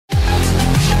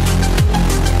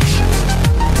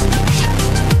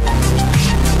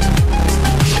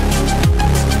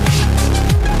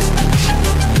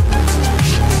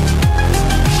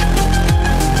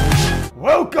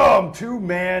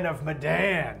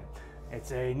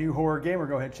It's a new horror game. We're going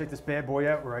to go ahead and check this bad boy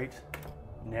out right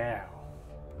now.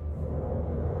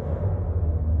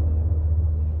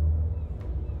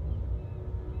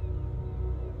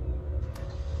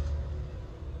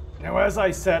 Now, as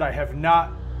I said, I have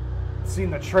not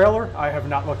seen the trailer. I have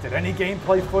not looked at any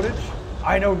gameplay footage.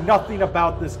 I know nothing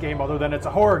about this game other than it's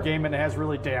a horror game and it has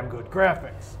really damn good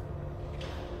graphics.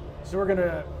 So we're going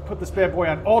to put this bad boy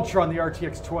on Ultra on the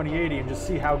RTX 2080 and just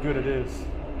see how good it is.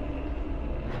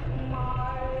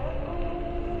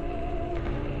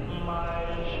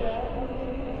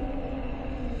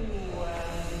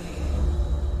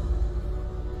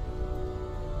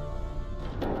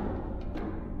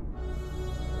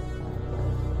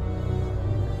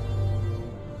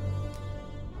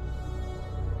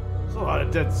 There's a lot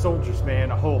of dead soldiers,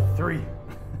 man. A whole 3.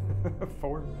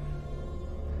 4.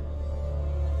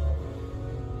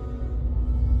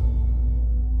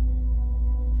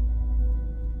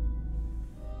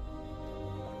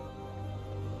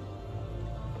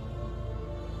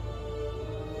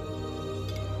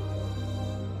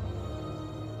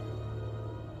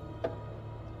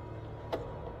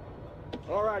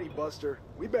 Alrighty, Buster.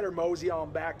 We better mosey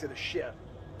on back to the ship.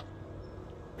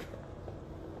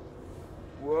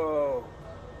 Whoa.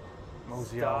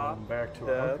 Mosey on back to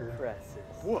a bunker. Presses.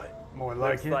 What? More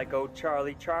like Looks it. like old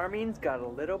Charlie Charming's got a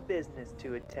little business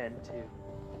to attend to.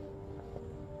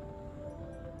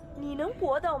 你能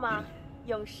搏斗吗，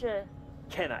勇士？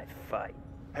 Can I fight?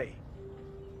 Hey,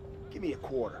 give me a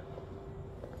quarter.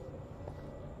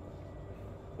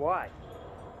 Why?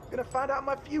 Gonna find out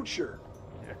my future.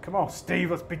 Yeah, come on,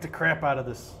 Steve. Let's beat the crap out of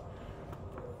this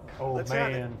old Let's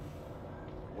have it. man,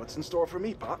 What's in store for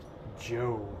me, Pop?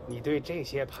 Joe. 你对这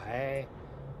些牌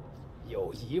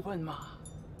有疑问吗？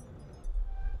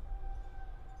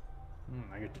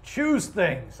 I get to choose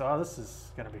things. Oh, this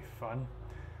is going to be fun.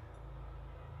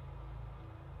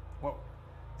 Well,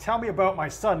 tell me about my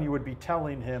son. You would be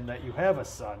telling him that you have a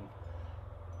son.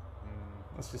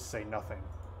 Let's just say nothing.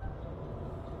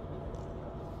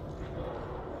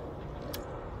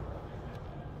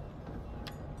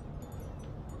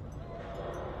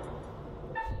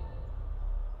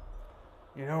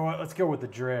 You know what? Let's go with the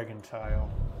dragon tile.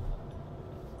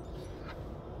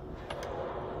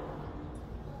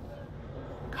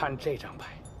 看这张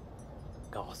牌，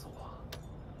告诉我，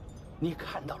你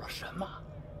看到了什么？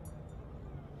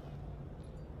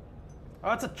 Oh,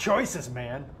 that's a choices,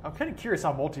 man. I'm kind of curious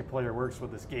how multiplayer works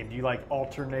with this game. Do you like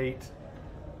alternate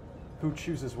who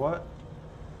chooses what?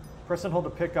 Press and hold to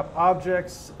pick up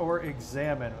objects or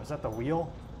examine. Was that the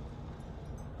wheel?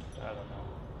 I don't know.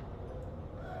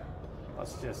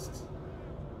 Let's just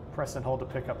press and hold to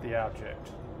pick up the object.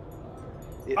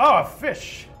 Oh, a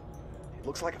fish! It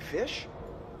looks like a fish?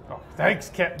 Oh, thanks,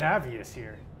 Captain Obvious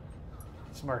here.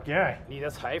 Smart guy. 你的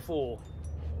财富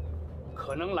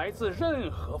可能来自任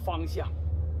何方向，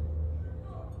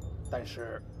但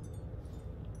是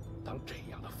当这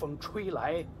样的风吹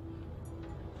来，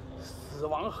死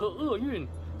亡和厄运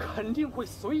肯定会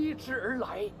随之而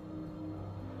来。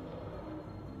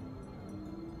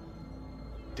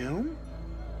 Doom?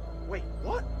 Wait,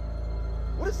 what?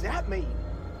 What does that mean?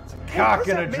 It's a Hey, cock what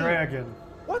does and a that mean? dragon.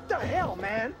 What the hell,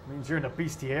 man? Means you're into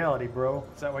bestiality, bro.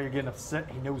 Is that why you're getting upset?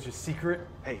 He knows your secret?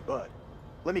 Hey, bud.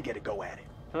 Let me get a go at it.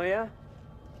 Oh yeah?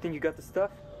 You think you got the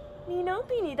stuff? 你能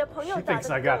比你的朋友 She 打 thinks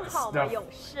得 I got 更 the 好吗， stuff. 勇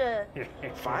士？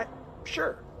 Fight?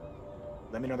 Sure.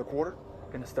 Let me another quarter?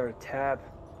 Gonna start a tab.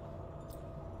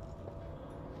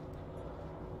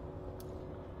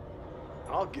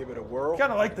 I'll give it a whirl.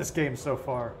 Kind of like this game so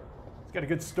far. It's got a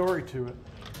good story to it.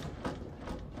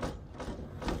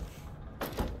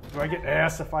 Do I get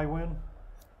ass if I win?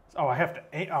 Oh, I have to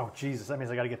aim. Oh, Jesus. That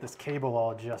means I got to get this cable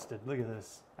all adjusted. Look at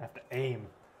this. I have to aim.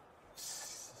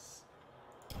 This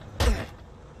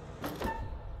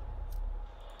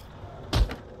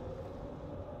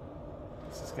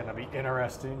is going to be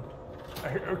interesting.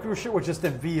 I wish it was just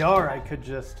in VR. I could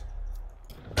just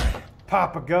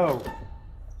pop a go.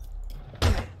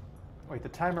 Wait, the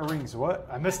timer rings what?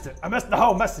 I missed it. I missed the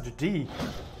whole message. D.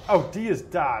 Oh, D is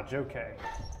dodge. Okay.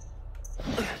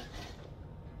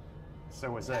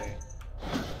 So is A.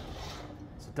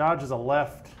 So dodge is a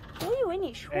left. 我以为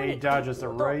你说 A 你 dodge is a 可以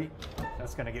搏斗 right.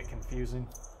 That's going to get confusing.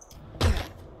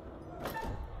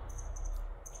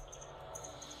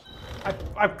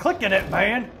 I'm clicking it,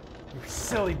 man. You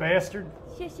silly bastard.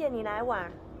 谢谢你来玩。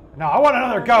 No, I want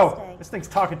another Nice go. day. This thing's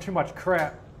talking too much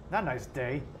crap. Not nice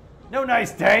day. No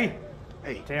nice day.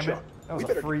 Hey, Damn it. Chuck, That was we a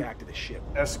better free get back to the ship.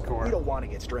 escort. We don't want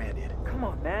to get stranded. Come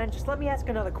on, man. Just let me ask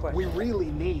another question. We really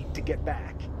need to get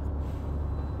back.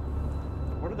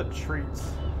 What are the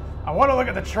traits? I want to look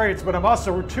at the traits, but I'm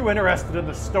also too interested in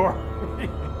the story.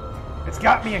 It's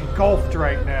got me engulfed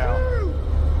right now.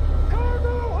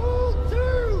 Cargo hold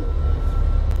 2!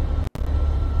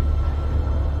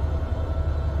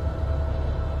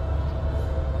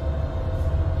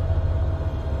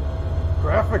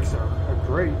 Graphics are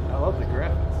great. I love the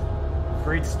graphics.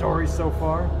 Great story so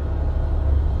far.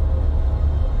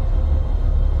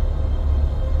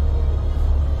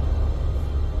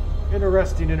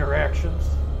 Interesting interactions.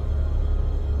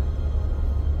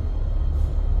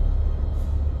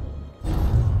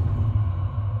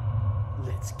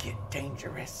 Let's get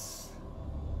dangerous.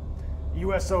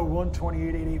 USO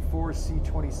 128884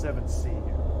 C27C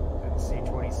and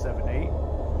C278.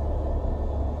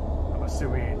 I'm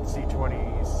assuming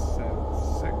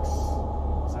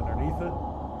C26 is underneath it.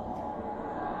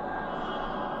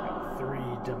 Got 3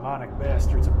 demonic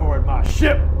bastards aboard my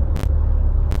ship.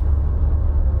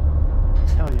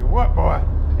 Tell you what, boy.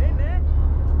 Hey, man.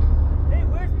 Hey,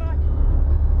 where's my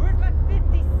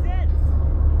 50 cents?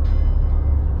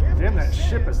 Damn, that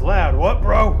ship is loud. What,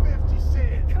 bro? 50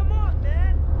 cents. Come on,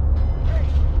 man. Hey,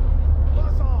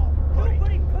 buzz off, buddy.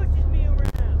 Nobody pushes me around.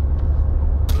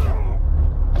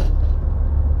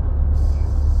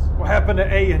 What happened to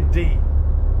A and D? In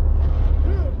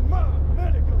my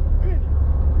medical opinion,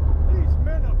 these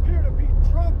men appear to be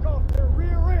drunk off their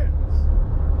rear ends.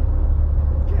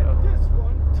 Get this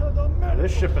one to the medical.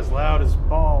 This ship is loud as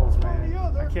balls, On the man.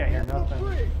 other, I can't hear get the nothing.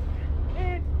 brig.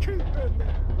 And keep in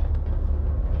there.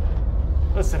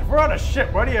 Listen, if we're on a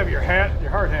ship, why do you have your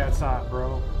hard hats on,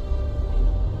 bro?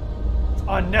 It's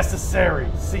unnecessary,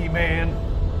 Seaman.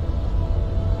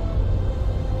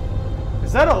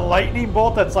 Is that a lightning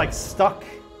bolt that's like stuck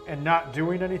and not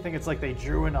doing anything? It's like they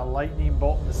drew in a lightning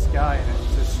bolt in the sky and it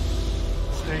just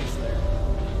stays there.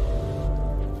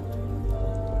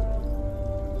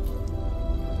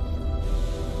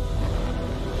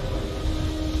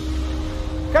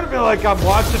 Kind of feel like I'm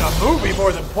watching a movie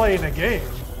more than playing a game.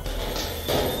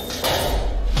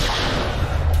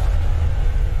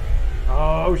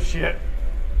 Oh shit.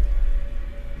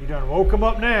 You done woke him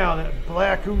up now, that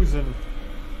black oozing.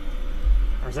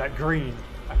 Or is that green?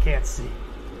 I can't see.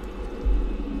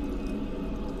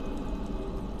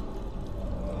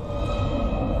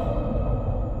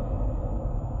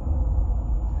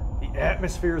 The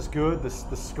atmosphere is good, the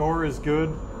score is good.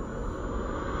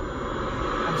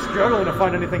 I'm struggling to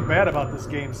find anything bad about this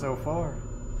game so far.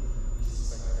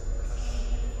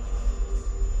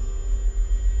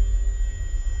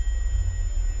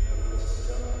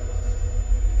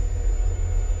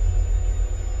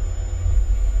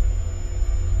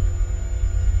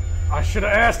 I should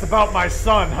have asked about my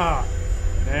son, huh?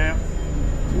 Nah,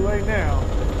 too late now.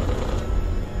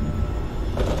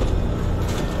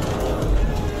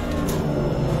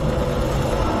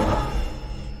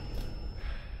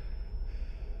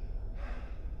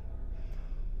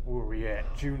 Where are we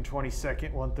at? June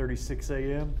 22nd, 1:36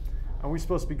 a.m. Are we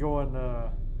supposed to be going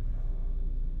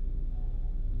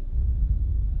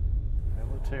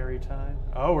military time?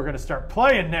 Oh, we're gonna start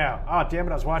playing now. Oh, damn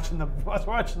it! I was watching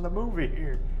the movie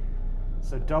here.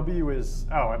 So W is,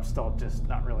 oh, I'm still just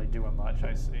not really doing much,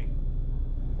 I see.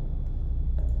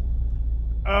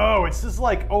 Oh, it's just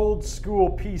like old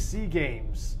school PC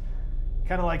games.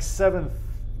 Kind of like Seventh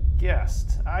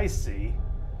Guest, I see.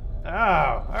 Oh,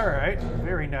 all right,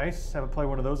 very nice. Haven't played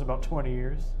one of those in about 20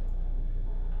 years.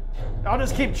 I'll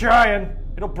just keep trying.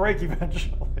 It'll break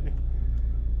eventually.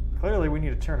 Clearly we need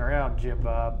to turn around, Jim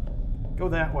Bob. Go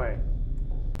that way.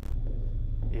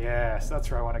 Yes, that's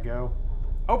where I want to go.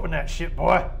 Open that shit,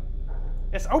 boy.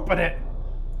 Yes, open it.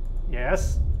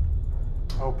 Yes.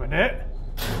 Open it.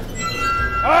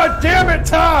 Oh, damn it,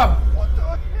 Tom! What the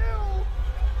hell?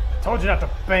 Told you not to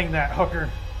bang that hooker.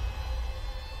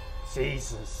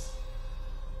 Jesus.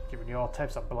 Giving you all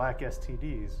types of black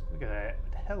STDs. Look at that.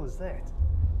 What the hell is that?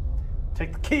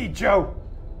 Take the key, Joe.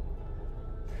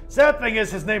 Sad thing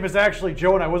is, his name is actually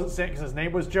Joe, and I wasn't saying it because his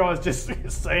name was Joe. I was just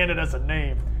saying it as a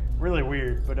name. Really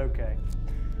weird, but okay.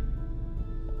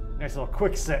 Nice little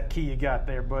quick set key you got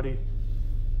there, buddy.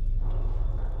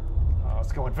 Oh,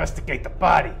 let's go investigate the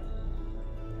body.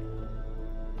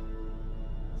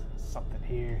 Something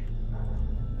here.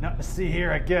 Nothing to see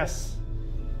here, I guess.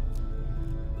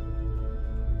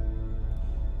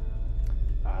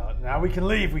 Now we can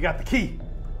leave. We got the key.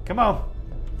 Come on.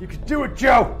 You can do it,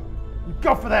 Joe. You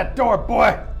go for that door,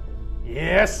 boy.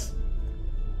 Yes.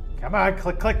 Come on,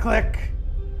 click, click, click.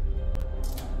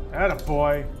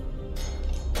 Attaboy.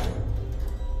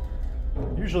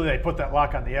 Usually they put that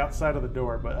lock on the outside of the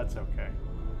door, but that's okay.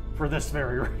 For this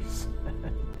very reason.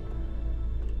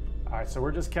 Alright, so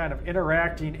we're just kind of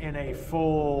interacting in a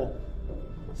full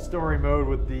story mode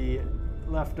with the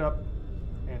left up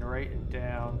and right and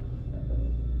down.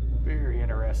 Very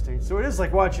interesting. So it is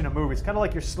like watching a movie. It's kind of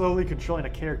like you're slowly controlling a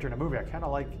character in a movie. I kind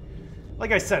of like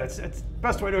I said, it's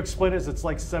best way to explain it is it's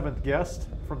like Seventh Guest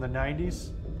from the 90s.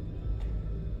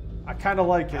 I kind of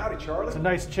like it. Howdy, Charlie. It's a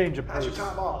nice change of How's pace. your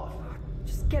time off?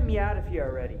 Just get me out of here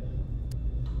already.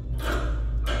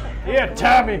 Yeah,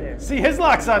 Tommy. See, his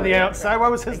lock's on the outside. Why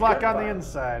was his lock on the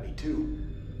inside? Me too.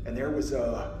 And there was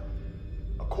a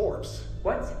corpse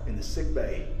What? in the sick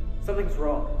bay. Something's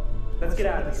wrong. Let's get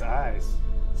out of His here. eyes.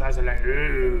 His eyes are like,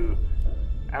 ooh.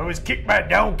 I was kicked by a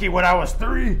donkey when I was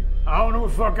 3. I don't know what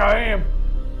the fuck I am.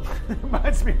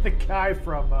 Reminds me of the guy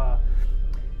from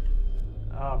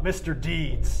Mr.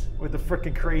 Deeds with the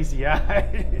freaking crazy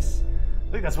eyes.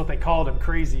 I think that's what they called him,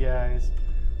 crazy eyes.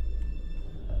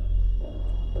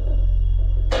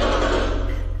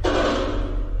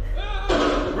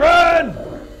 Run!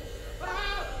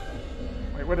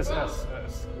 Wait, what is S?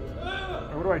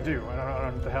 What do I do? I don't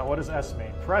know what the hell. What does S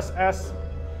mean? Press S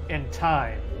in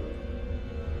time.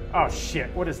 Oh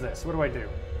shit, what is this? What do I do?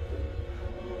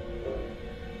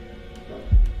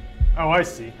 Oh, I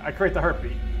see. I create the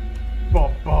heartbeat.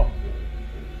 Bum, bum.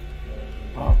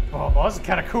 Bum, bum. Oh, this is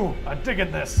kind of cool. I'm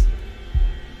digging this.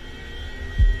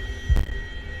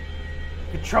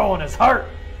 Controlling his heart.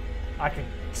 I can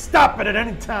stop it at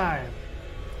any time.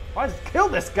 Why just kill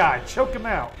this guy? Choke him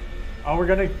out. Oh, we're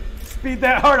gonna speed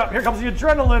that heart up. Here comes the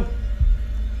adrenaline.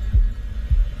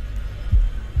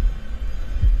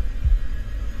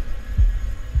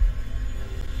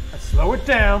 Let's slow it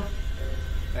down.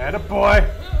 Atta boy.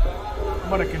 I'm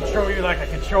gonna control you like I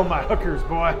control my hookers,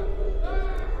 boy.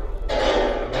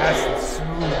 Nice and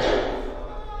smooth.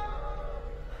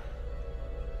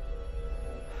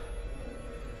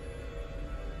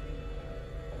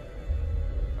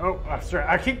 Oh, I'm sorry.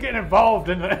 I keep getting involved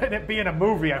in it being a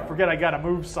movie. I forget I gotta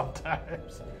move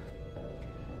sometimes.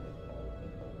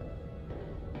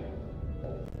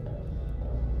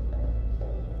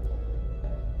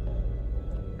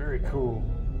 Very cool.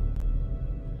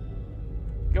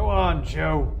 Go on,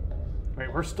 Joe.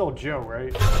 Wait, we're still Joe,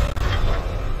 right?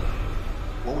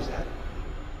 What was that?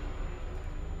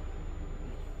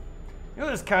 You know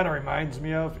what this kind of reminds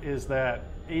me of is that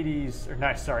 80s, or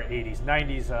not, sorry, 80s,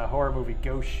 90s horror movie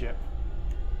Ghost Ship.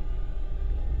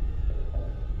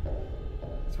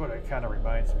 That's what it kind of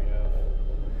reminds me of.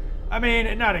 I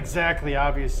mean, not exactly,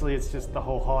 obviously, it's just the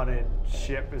whole haunted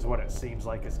ship is what it seems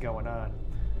like is going on.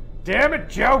 Damn it,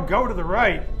 Joe, go to the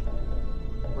right.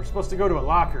 We're supposed to go to a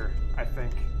locker, I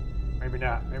think. Maybe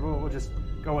not. Maybe we'll just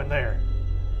go in there.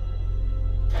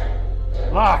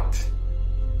 Locked.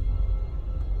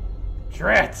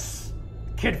 Drats.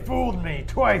 Kid fooled me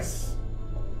twice.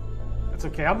 That's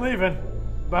okay, I'm leaving.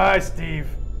 Bye, Steve.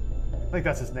 I think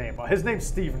that's his name. Well, his name's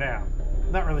Steve now.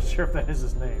 I'm not really sure if that is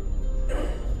his name.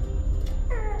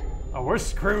 Oh, we're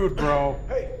screwed, bro.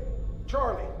 Hey,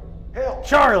 Charlie, help!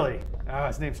 Charlie! Oh,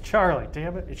 his name's Charlie.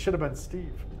 Damn it. It should have been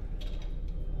Steve.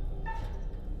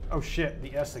 Oh shit,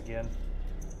 the S again.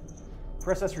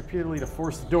 Press S repeatedly to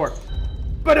force the door.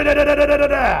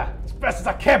 Ba-da-da-da-da-da-da-da! As fast as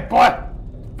I can, boy!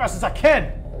 As fast as I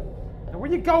can! Now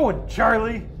where you going,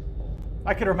 Charlie?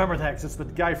 I can remember that because it's the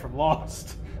guy from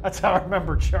Lost. That's how I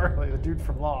remember Charlie, the dude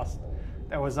from Lost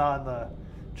that was on the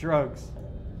drugs.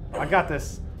 I got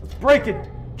this. Let's break it.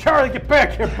 Charlie, get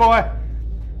back here, boy!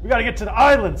 We gotta get to the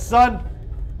island, son!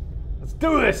 Let's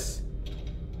do this!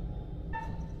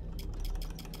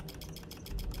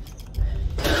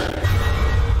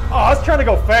 Oh, I was trying to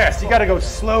go fast. You gotta go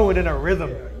slow and in a rhythm.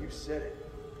 Yeah, you said it.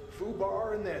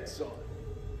 Foobar and then some.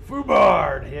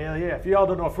 Foobard! Hell yeah. If you all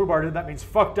don't know what foobard is, that means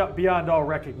fucked up beyond all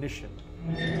recognition.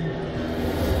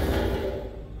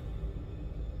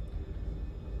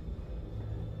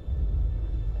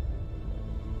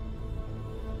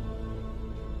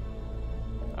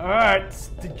 Alright,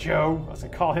 Joe. I was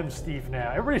gonna call him Steve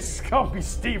now. Everybody's gonna be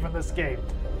Steve in this game.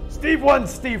 Steve 1,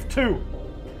 Steve 2.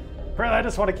 Apparently I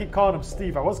just want to keep calling him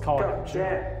Steve. I was calling him God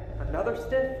Joe. damn. Another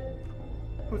stiff?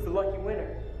 Who's the lucky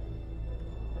winner?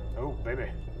 Oh, baby.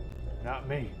 Not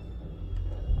me.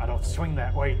 I don't swing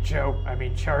that way, Joe. I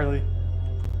mean, Charlie.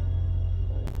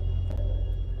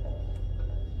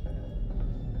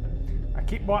 I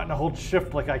keep wanting to hold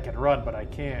shift like I can run, but I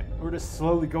can't. We're just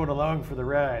slowly going along for the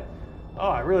ride. Oh,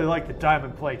 I really like the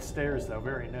diamond plate stairs, though.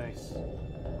 Very nice.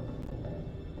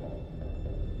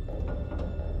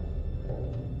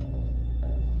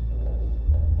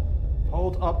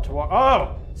 Hold up to walk.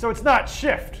 Oh! So it's not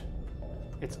shift.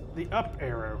 It's the up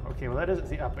arrow. Okay, well that is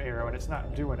the up arrow, and it's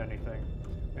not doing anything.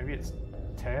 Maybe it's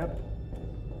tab?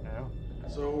 No.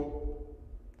 So,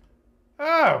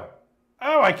 Oh!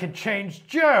 Oh, I can change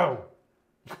Joe!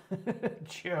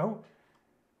 Joe?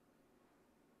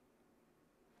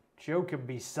 Joe can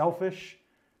be selfish,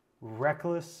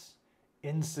 reckless,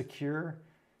 insecure.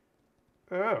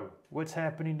 Oh, what's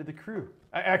happening to the crew?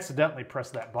 I accidentally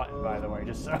pressed that button, by the way,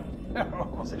 just so.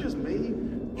 Is it just me?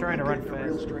 Trying to run I'm getting a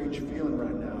real fast. strange feeling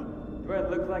right now. Do I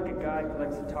look like a guy who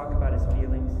likes to talk about his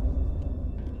feelings?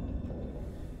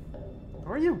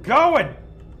 Where are you going?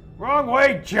 Wrong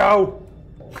way, Joe.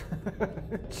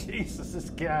 Jesus, this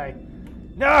guy.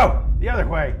 No, the other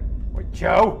way. Wait,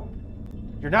 Joe,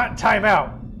 you're not in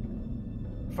timeout.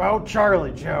 Follow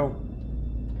Charlie, Joe.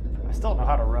 I still don't know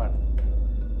how to run.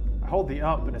 I hold the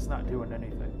up and it's not doing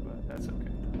anything, but that's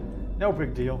okay. No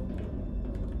big deal.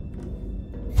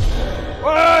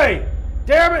 Hey!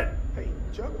 Damn it! Hey,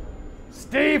 Chuck,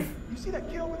 Steve! you see that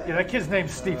kid over there? Yeah, that kid's named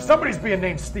Steve. Somebody's being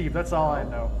named Steve, that's all I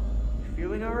know. You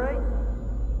feeling alright?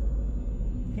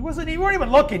 You weren't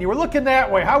even looking. You were looking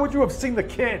that way. How would you have seen the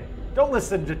kid? Don't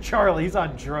listen to Charlie. He's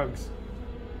on drugs.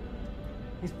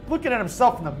 He's looking at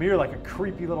himself in the mirror like a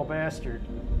creepy little bastard.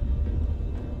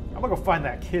 I'm gonna go find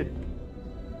that kid.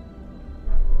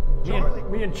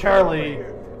 Me and Charlie,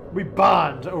 we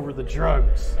bond over the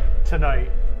drugs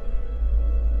tonight.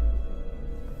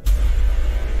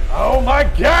 Oh my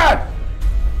God!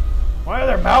 Why are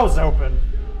their mouths open?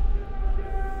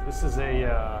 This is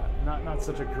a not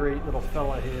such a great little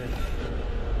fella here.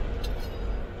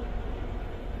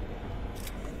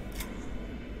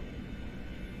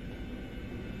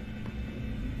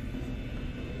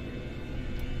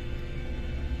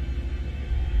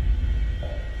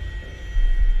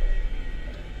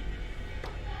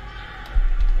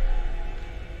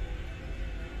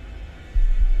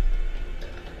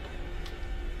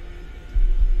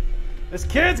 This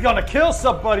kid's gonna kill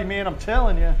somebody, man, I'm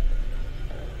telling you.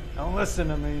 Don't listen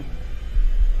to me.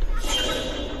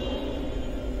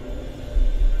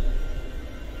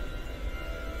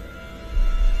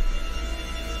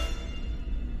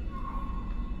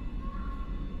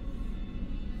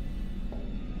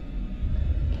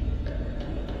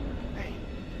 Hey,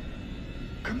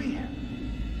 come here.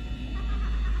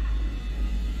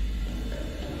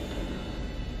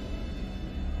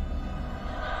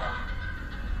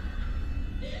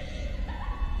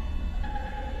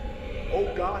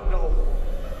 Oh God, no.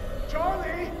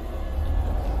 Charlie!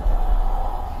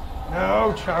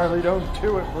 No, Charlie, don't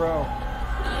do it, bro.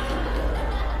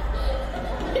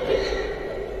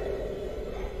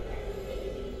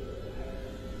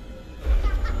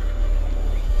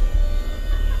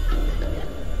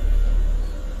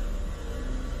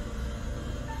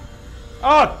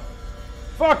 Oh,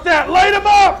 fuck that. Light him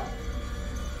up!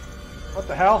 What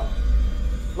the hell?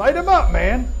 Light him up,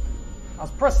 man. I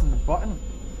was pressing the button.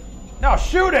 Now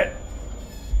shoot it!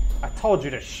 I told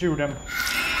you to shoot him.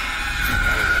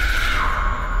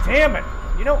 Damn it!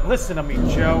 You don't listen to me,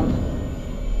 Joe.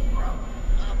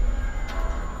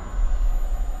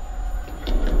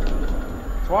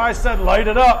 That's why I said light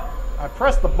it up. I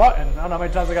pressed the button. I don't know how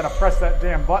many times I gotta press that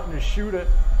damn button to shoot it.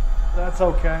 That's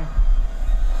okay.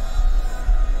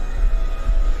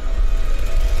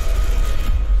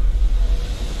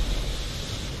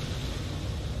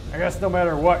 I guess no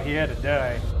matter what, he had to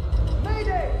die.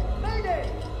 Mayday!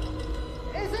 Mayday!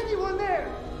 Is anyone there?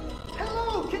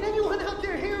 Hello? Can anyone out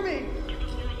there hear me?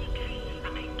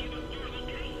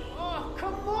 Oh,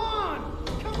 come on!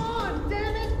 Come on,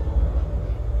 damn it!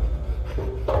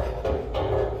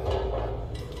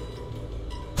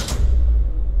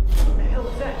 What the hell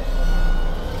is that?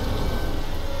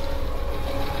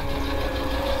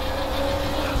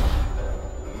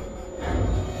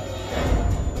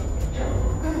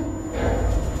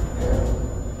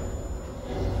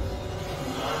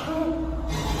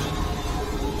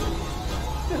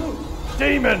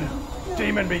 Demon!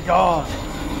 Demon be gone!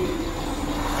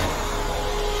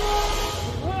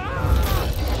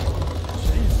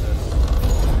 Jesus.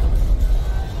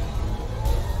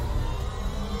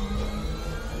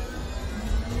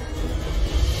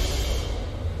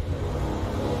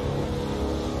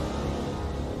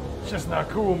 It's just not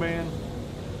cool, man.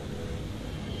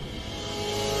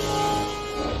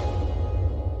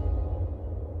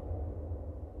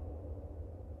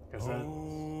 Because that...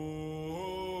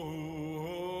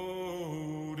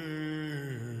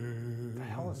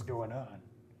 What's going on?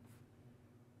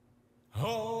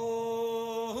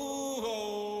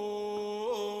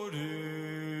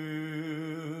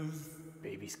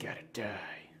 Baby's gotta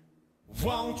die.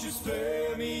 Won't you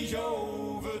spare me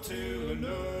over till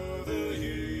another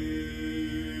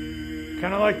year?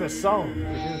 Kind of like the song.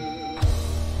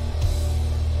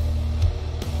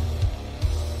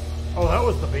 Oh, that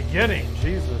was the beginning.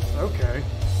 Jesus. Okay.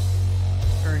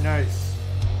 Very nice.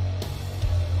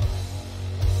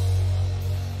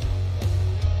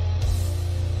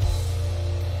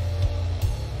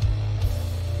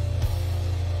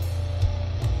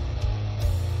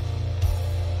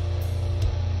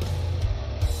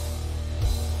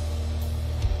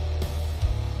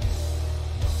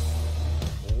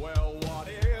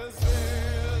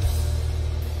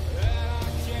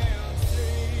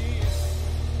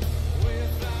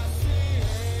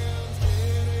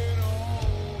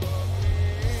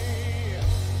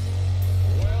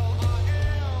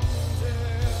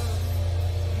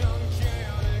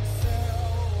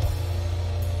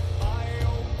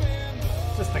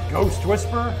 Ghost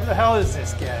Whisperer? Who the hell is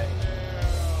this guy?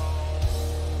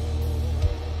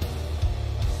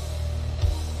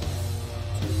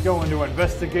 He's going to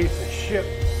investigate the ship.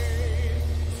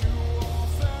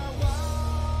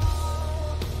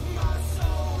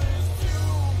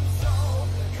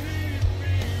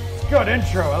 It's a good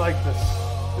intro. I like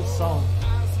this song.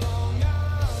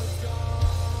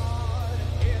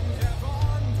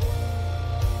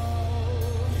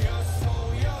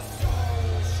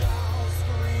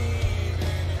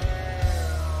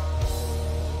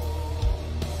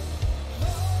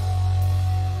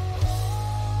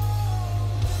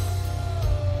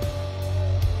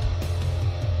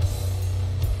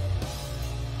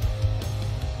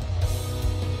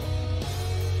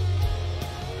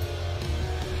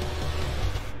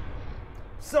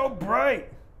 So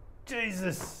bright!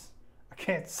 Jesus! I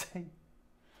can't see.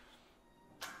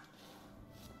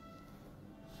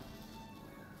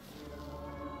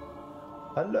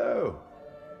 Hello,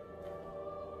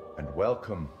 and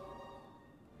welcome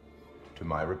to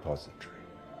my repository.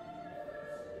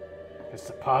 His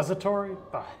suppository?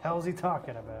 What the hell's he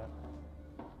talking about?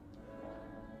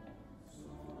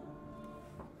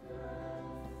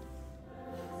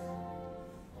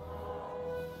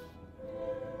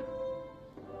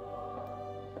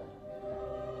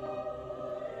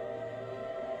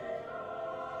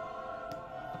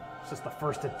 Is this the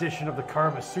first edition of the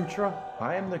Karma Sutra?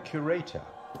 I am the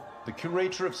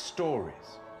curator of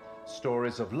stories.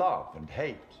 Stories of love and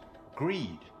hate,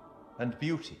 greed and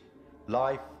beauty,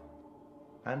 life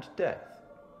and death.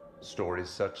 Stories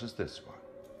such as this one.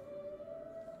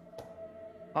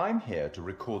 I'm here to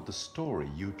record the story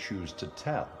you choose to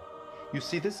tell. You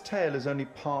see, this tale is only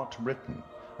part written,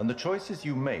 and the choices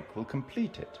you make will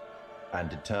complete it, and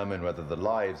determine whether the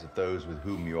lives of those with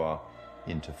whom you are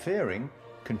interfering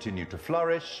continue to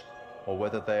flourish, or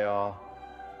whether they are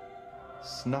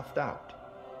snuffed out.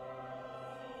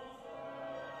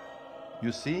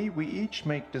 You see, we each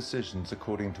make decisions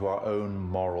according to our own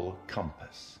moral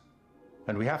compass,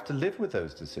 and we have to live with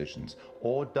those decisions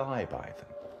or die by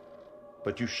them.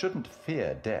 But you shouldn't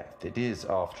fear death. It is,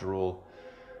 after all,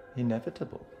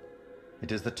 inevitable.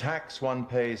 It is the tax one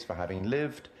pays for having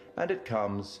lived, and it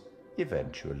comes,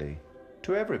 eventually,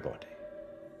 to everybody.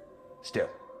 Still,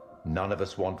 none of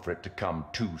us want for it to come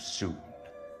too soon,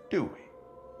 do we?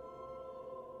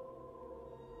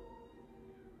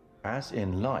 As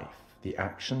in life, the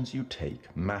actions you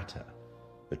take matter.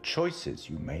 The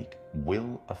choices you make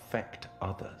will affect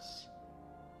others.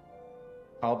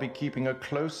 I'll be keeping a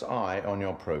close eye on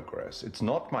your progress. It's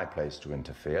not my place to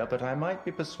interfere, but I might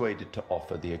be persuaded to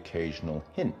offer the occasional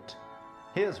hint.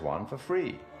 Here's one for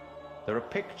free. There are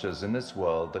pictures in this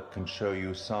world that can show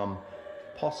you some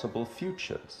possible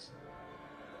futures.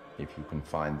 If you can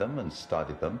find them and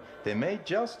study them, they may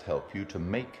just help you to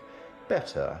make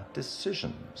better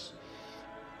decisions.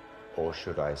 Or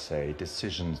should I say,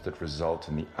 decisions that result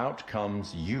in the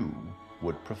outcomes you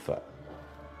would prefer.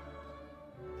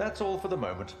 That's all for the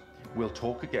moment. We'll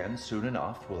talk again soon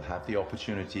enough. We'll have the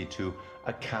opportunity to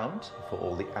account for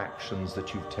all the actions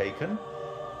that you've taken,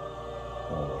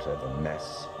 or whatever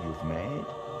mess you've made.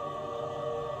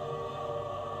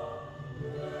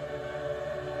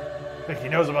 I think he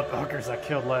knows about the hookers I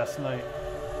killed last night.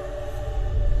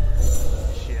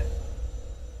 Shit.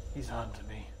 He's on to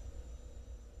me.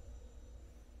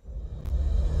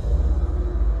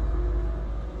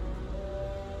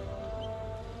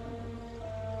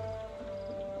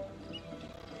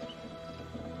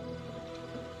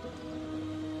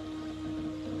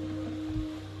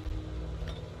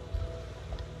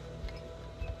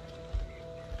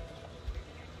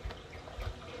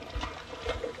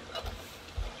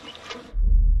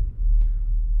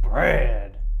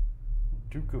 Brad,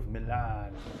 Duke of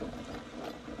Milan.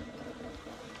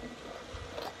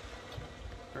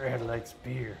 Brad likes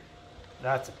beer.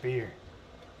 Lots of beer.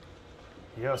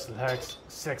 He also likes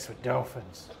sex with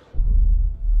dolphins.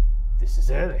 This is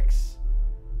Alex,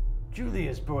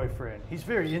 Julia's boyfriend. He's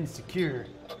very insecure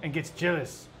and gets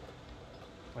jealous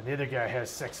when the other guy has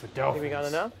sex with dolphins. Think we got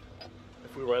enough?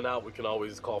 If we run out, we can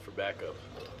always call for backup.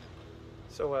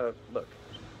 So, look.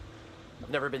 I've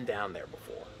never been down there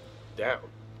before. Down?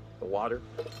 The water,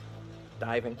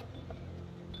 diving.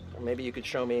 Or maybe you could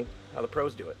show me how the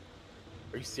pros do it.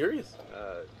 Are you serious?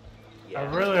 I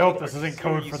Yeah. really hope this isn't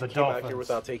code for the came out dolphins. here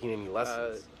without taking any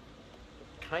lessons.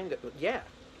 Kind of, yeah.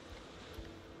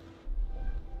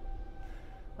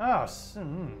 Oh,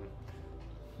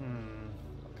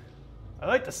 I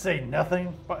like to say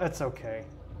nothing, but that's okay.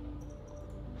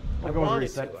 I'll go with wanted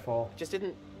resentful. to. Just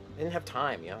didn't have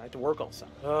time, you know. I had to work all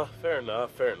summer. Fair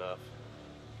enough, fair enough.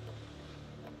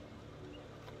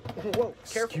 Whoa,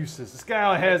 careful. Excuses. This guy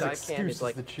only has Dive cam excuses is,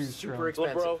 like, to choose super from.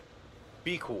 expensive. Look, bro,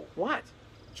 be cool. What?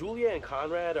 Julia and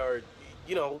Conrad are,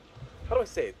 you know, how do I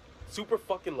say it? Super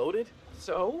fucking loaded.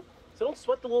 So? So don't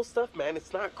sweat the little stuff, man.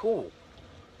 It's not cool.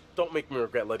 Don't make me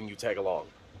regret letting you tag along.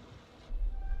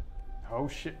 Oh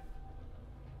shit.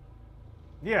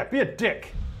 Yeah, be a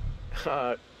dick.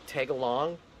 Tag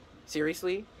along?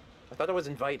 Seriously? I thought I was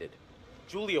invited.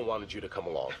 Julia wanted you to come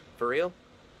along. For real?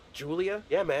 Julia?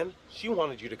 Yeah, man. She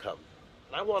wanted you to come.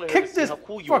 And I wanted her Kick to see this how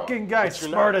cool you are. fucking guy But you're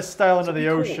not. smartest style into So the be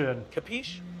cool. ocean.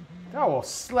 Capiche? I will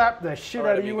slap the shit All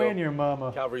right, out of you amigo. and your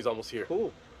mama. Cavalry's almost here.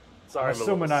 Cool. Sorry, I'm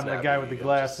assuming I'm the guy with the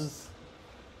glasses.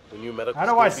 When you medical How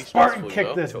do I school be Spartan stressful, kick you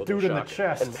know? this Total dude in the shock.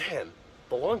 chest? And man,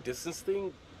 the long distance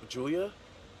thing with Julia,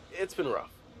 it's been rough.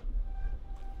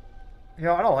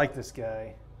 Yo, I don't like this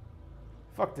guy.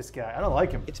 Fuck this guy. I don't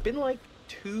like him. It's been like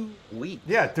 2 weeks.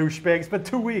 Yeah, douchebag. It's been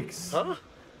 2 weeks. Huh?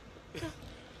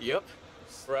 Yep.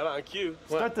 Right on cue.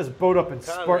 Start this boat up and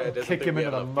Conrad Spartan doesn't kick think him we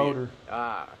into have the enough beer. motor.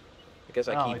 Ah. I guess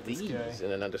I I don't keep like this these guy.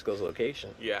 in an undisclosed location.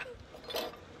 Yeah.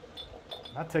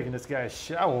 I'm not taking this guy's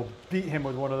shit. I will beat him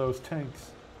with one of those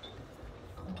tanks.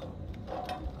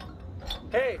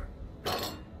 Hey.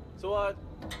 So,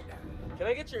 can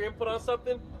I get your input on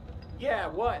something? Yeah,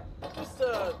 what? Just,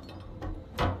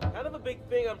 kind of a big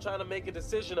thing I'm trying to make a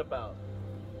decision about.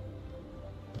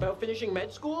 About finishing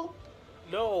med school?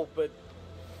 No, but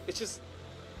it's just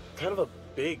kind of a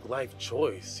big life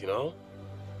choice, you know?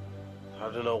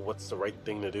 I don't know what's the right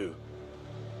thing to do.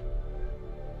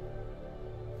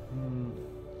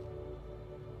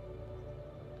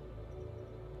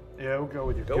 Yeah, we'll go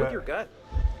with your Go gut. with your gut.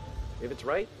 If it's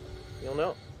right, you'll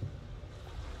know.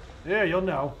 Yeah, you'll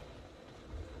know.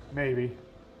 Maybe.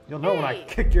 You'll know when I Hey.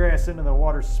 kick your ass into the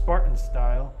water Spartan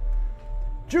style.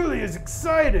 Julia's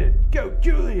excited! Go,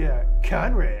 Julia!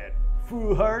 Conrad!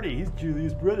 Foolhardy, he's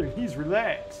Julia's brother. He's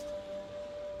relaxed.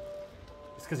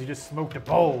 It's because he just smoked a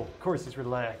bowl. Of course he's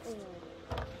relaxed.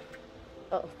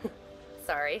 Oh,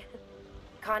 sorry.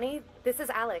 Connie, this is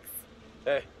Alex.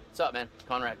 Hey. What's up, man?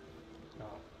 Conrad.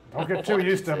 Don't get too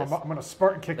used to him. I'm going to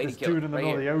Spartan kick Lady this killer, dude in the right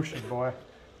middle here. of the ocean, boy.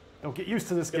 Don't get used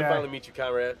to this Good to guy. finally meet you,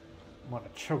 Conrad. I'm going to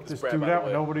choke This this Brad, dude by the out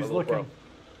when way, nobody's my little looking. bro.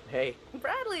 Hey.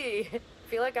 Bradley! I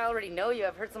feel like I already know you.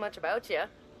 I've heard so much about you.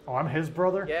 Oh, I'm his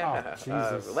brother? Yeah. Oh,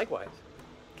 Jesus. Likewise.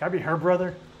 Can I be her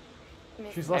brother?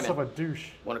 She's less man. of a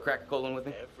douche. Want to crack a cold one with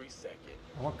me? Every second.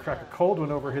 I want to crack a cold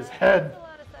one over his head. That's a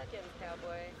lot of seconds,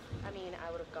 cowboy. I mean,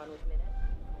 I would have gone with minutes.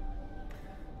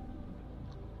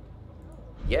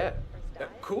 Yeah. First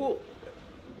dive? Cool.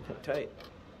 Tight.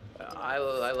 I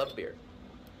love beer.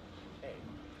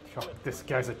 Oh, this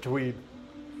guy's a dweeb. Sorry,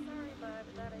 bud,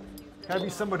 but that excuse Can I be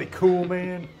somebody cool,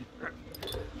 man?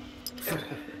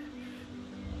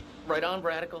 Right on,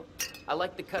 Radical. I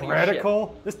like the cut of your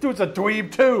Radical? This dude's a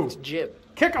dweeb too. Jib.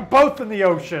 Kick them both in the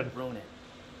ocean. ship. Ruin it.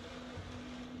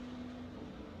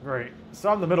 Great. So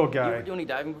I'm the middle You guy. ever do any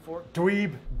diving before?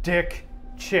 Dweeb, dick,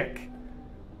 chick.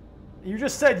 You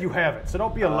just said you haven't, so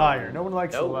don't be a liar. No one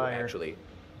likes a No, liar. actually.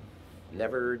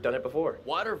 Never done it before.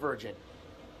 Water virgin.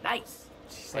 Nice.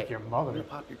 She's like Hey, your I'm mother. gonna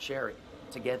pop your cherry.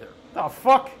 Together. The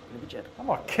fuck? I'm gonna be gentle. I'm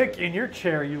gonna kick you in your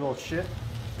chair, you little shit.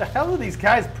 The hell are these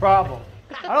guys' problem?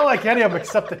 I don't like any of them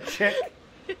except the chick.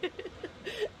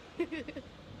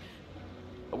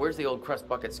 But where's the old crust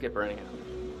bucket skipper anyhow?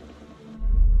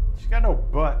 She's got no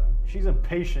butt. She's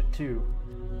impatient too.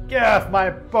 Get off my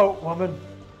boat, woman.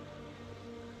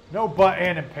 No butt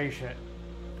and impatient.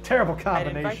 Terrible I'd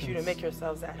combinations. invite you to make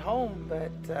yourselves at home,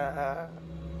 but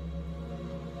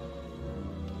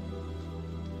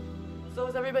So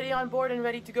is everybody on board and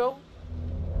ready to go?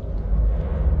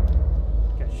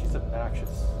 God, she's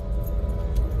obnoxious.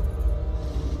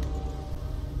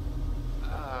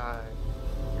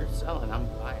 You're selling, I'm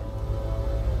buying.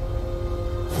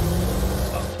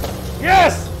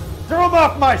 Yes! Throw him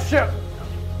off my ship!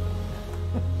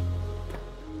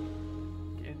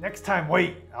 Next time,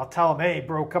 wait. I'll tell him, hey,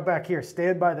 bro, come back here.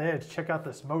 Stand by the edge. Check out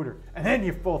this motor. And then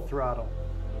you full throttle.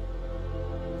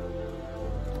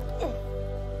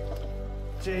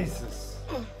 Jesus.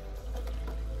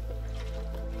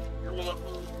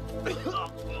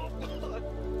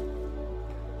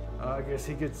 I guess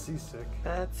he gets seasick.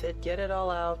 That's it. Get it all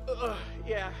out.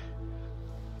 Yeah.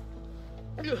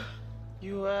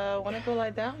 You want to go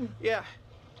lie down? Yeah.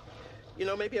 You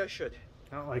know, maybe I should.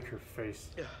 I don't like her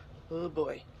face. Oh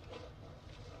boy.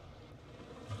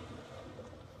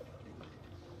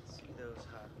 See those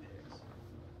hot pics.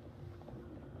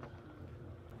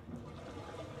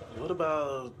 What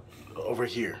about over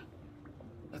here?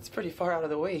 That's pretty far out of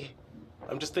the way.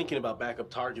 I'm just thinking about backup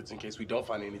targets in case we don't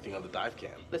find anything on the dive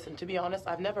cam. Listen, to be honest,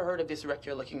 I've never heard of this wreck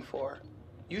you're looking for.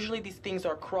 Usually these things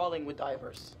are crawling with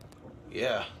divers.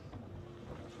 Yeah.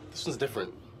 This one's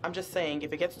different. I'm just saying,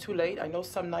 if it gets too late, I know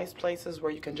some nice places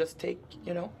where you can just take,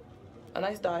 you know, a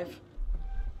nice dive.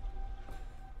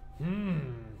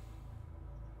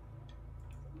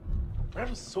 Brad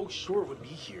was so sure it would be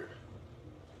here.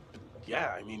 But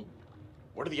yeah, I mean,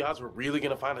 what are the odds we're really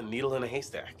gonna find a needle in a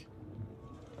haystack?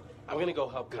 I'm gonna go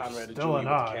help Conrad and Julie with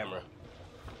the camera.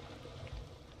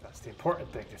 That's the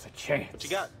important thing. There's a chance. What you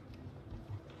got?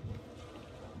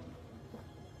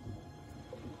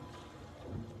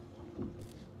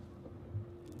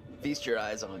 Feast your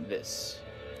eyes on this.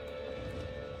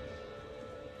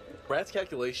 Brad's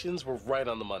calculations were right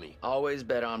on the money. Always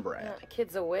bet on Brad.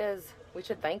 Kid's a whiz. We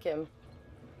should thank him.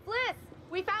 Bliss,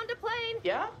 we found a plane.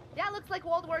 Yeah? Yeah, looks like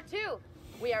World War II.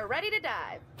 We are ready to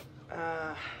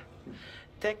dive.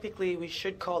 Technically, we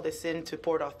should call this in to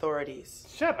port authorities.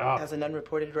 Shut up. As an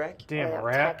unreported wreck. Damn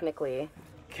rat. Technically.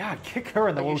 God, kick her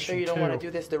in the Are you ocean sure you don't too. want to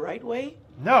do this the right way?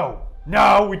 No.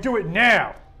 No, we do it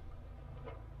now.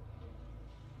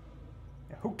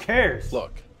 Yeah, who cares?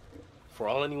 Look, for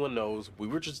all anyone knows, we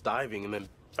were just diving and then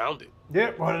found it.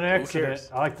 Yep, what an Who accident. cares?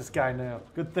 I like this guy now.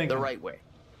 Good thinking. The right way.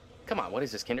 Come on, what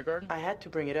is this, kindergarten? I had to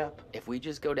bring it up. If we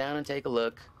just go down and take a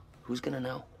look, who's gonna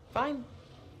know? Fine.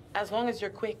 As long as you're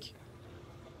quick.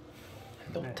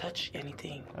 Don't touch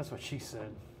anything. That's what she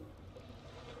said.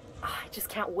 I just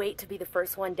can't wait to be the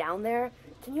first one down there.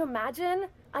 Can you imagine?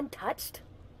 Untouched?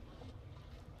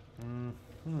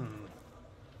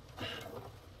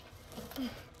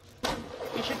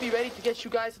 We should be ready to get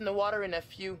you guys in the water in a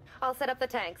few. I'll set up the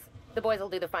tanks. The boys will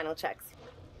do the final checks.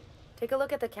 Take a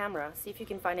look at the camera. See if you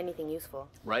can find anything useful.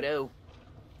 Righto.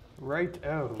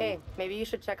 Right-o. Hey, maybe you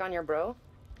should check on your bro.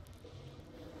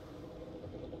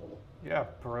 Yeah,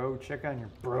 bro. Check on your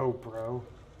bro.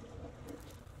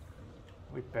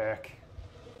 We back.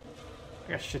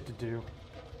 I got shit to do.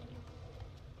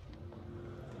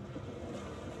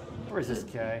 Where is this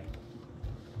guy?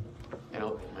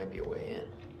 Oh, might be a way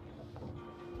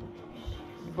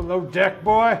in. Below deck,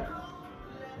 boy?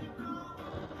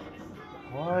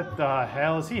 What the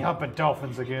hell? Is he humping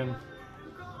dolphins again?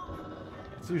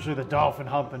 It's usually the dolphin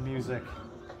humping music.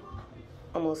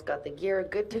 Almost got the gear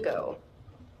good to go.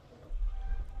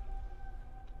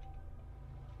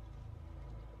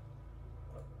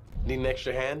 Need an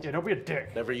extra hand? Yeah, don't be a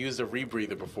dick. Never used a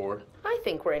rebreather before. I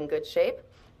think we're in good shape.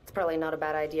 It's probably not a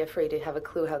bad idea for you to have a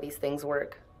clue how these things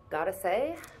work. Gotta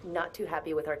say, not too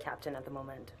happy with our captain at the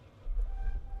moment.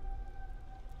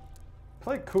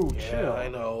 Play cool, Yeah, chill. I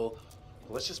know.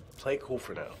 Let's just play cool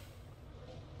for now.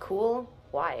 Cool?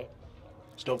 Why?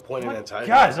 There's no point in anti.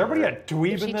 God, is everybody a If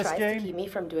dweeb she in this tries game? to keep me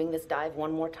from doing this dive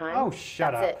one more time, Oh,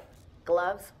 shut that's up. it.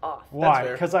 Gloves off. Why?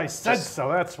 fair. Because I said Just- so,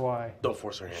 that's why. Don't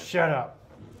force her hand. Shut up.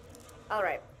 All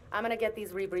right, I'm gonna get these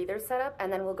rebreathers set up,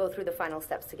 and then we'll go through the final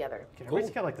steps together. Everybody's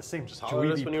got like the same holler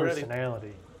at us dweeby when you're ready.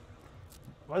 personality.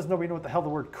 Why does nobody know what the hell the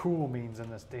word cool means in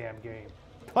this damn game?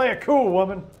 Play it cool,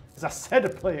 woman! Because I said to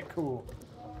play it cool.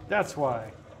 That's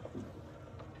why.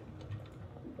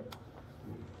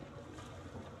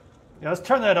 Yeah, let's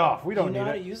turn that off. We don't you know need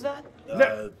how it. to use that?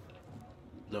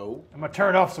 No. I'm gonna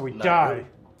turn it off so we Not die. really.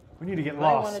 We need to get You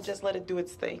might lost. want to just let it do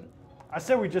its thing. I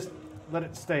said we just let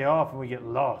it stay off and we get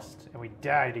lost and we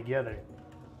die together.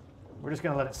 We're just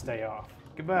gonna let it stay off.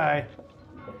 Goodbye.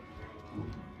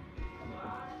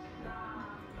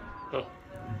 Huh.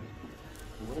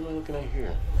 What am I looking at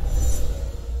here?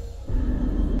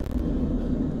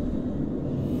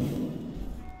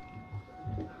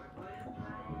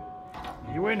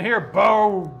 You in here,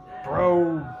 Bob?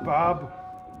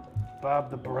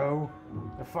 Bob the bro?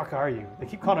 The fuck are you? They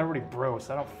keep calling everybody bro,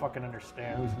 so I don't fucking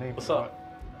understand whose name What's is up?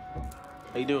 what.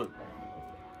 How you doing?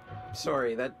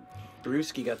 Sorry, that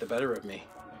Brewski got the better of me.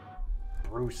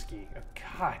 Brewski. Oh,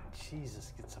 God,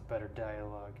 Jesus, get some better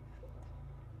dialogue.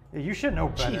 Yeah, you should know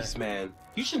better. Jeez, man.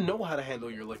 You should know how to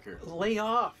handle your liquor. Lay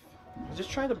off. I'm just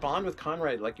trying to bond with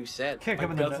Conrad, like you said. Kick him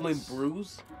By in the guzzling nuts.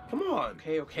 brews? Come on.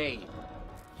 Okay.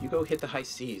 You go hit the high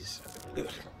seas.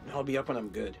 I'll be up when I'm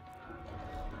good.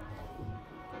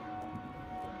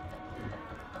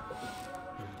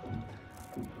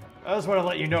 I just want to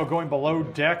let you know going below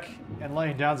deck and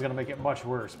laying down is going to make it much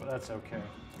worse, but that's okay.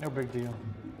 No big deal.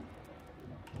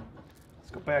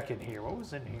 Let's go back in here. What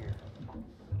was in here?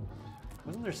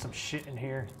 Wasn't there some shit in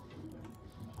here?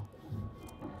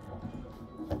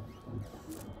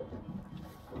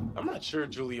 I'm not sure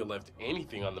Julia left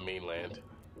anything on the mainland.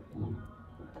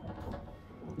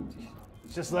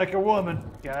 It's just like a woman.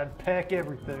 Gotta pack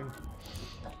everything.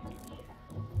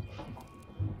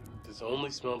 This only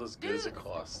smelled as good as it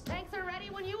cost. Tanks are ready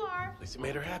when you are. At least it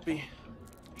made her happy.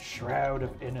 Shroud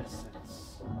of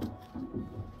Innocence.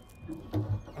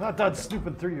 I'm not done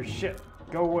snooping through your shit.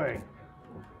 Go away.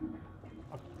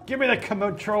 Give me the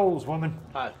controls, woman.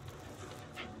 Hi.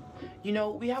 You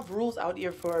know, we have rules out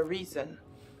here for a reason.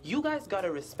 You guys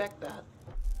gotta respect that.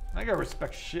 I gotta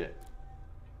respect shit.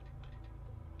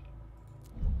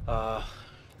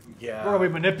 Yeah. We're gonna be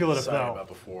manipulative Sorry now. about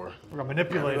before. We're gonna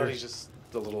manipulate her. Everybody's just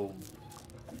a little...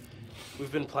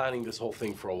 We've been planning this whole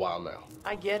thing for a while now.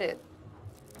 I get it.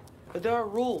 But there are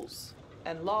rules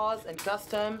and laws and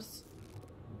customs.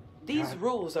 These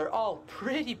rules are all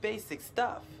pretty basic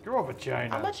stuff. Girl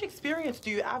vagina. How much experience do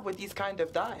you have with these kind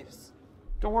of dives?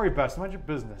 Don't worry, Bess. Mind your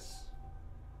business.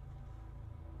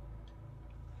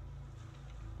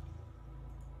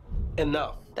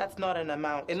 Enough. That's not an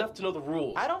amount. Enough to know the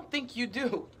rules. I don't think you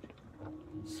do.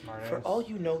 Smart For ass. all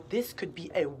you know, this could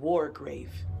be a war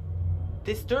grave.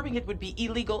 Disturbing it would be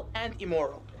illegal and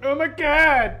immoral. Oh my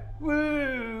god!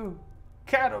 Woo!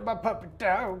 Cat on my puppy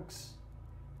dogs.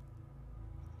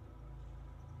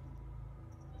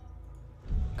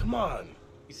 Come on.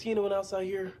 You see anyone else out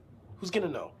here? Who's gonna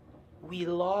know? We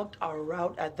logged our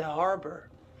route at the harbor.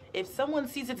 If someone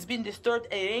sees it's been disturbed,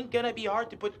 it ain't gonna be hard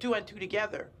to put 2 and 2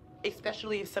 together.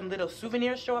 Especially if some little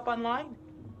souvenirs show up online.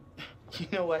 You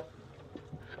know what?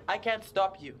 I can't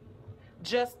stop you.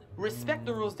 Just respect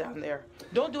the rules down there.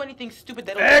 Don't do anything stupid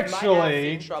that'll get my ass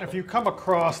Actually, in trouble. if you come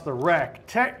across the wreck,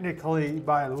 technically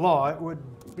by law it would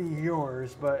be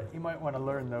yours, but you might want to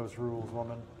learn those rules,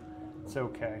 woman. It's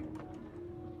okay.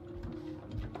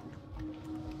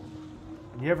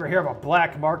 You ever hear of a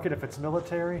black market if it's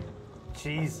military?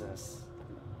 Jesus.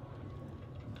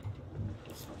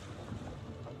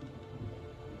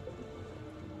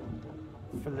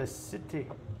 Felicity.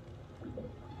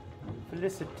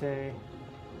 Felicity.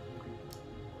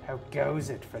 How goes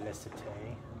it, Felicity?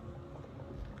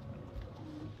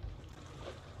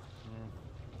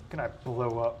 Can I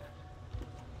blow up?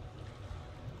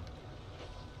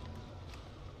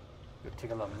 Go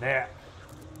take a little nap.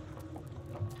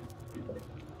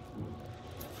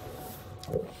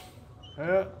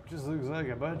 Just looks like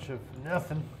a bunch of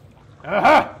nothing.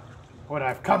 Aha! What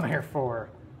I've come here for,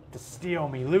 to steal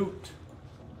me loot.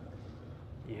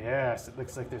 Yes, it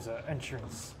looks like there's an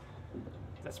entrance.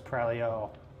 That's probably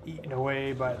all eaten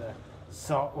away by the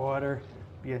salt water.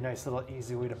 Be a nice little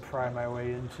easy way to pry my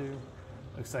way into.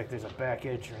 Looks like there's a back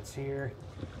entrance here.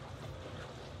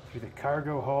 Through the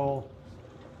cargo hole.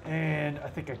 And I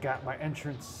think I got my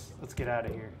entrance. Let's get out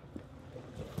of here.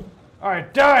 All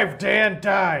right, dive, Dan,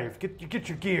 dive. Get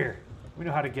your gear. We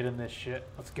know how to get in this shit.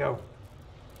 Let's go.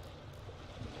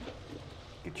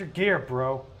 Get your gear,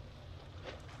 bro.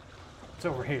 It's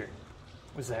over here.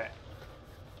 What's that?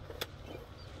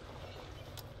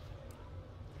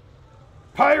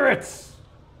 Pirates!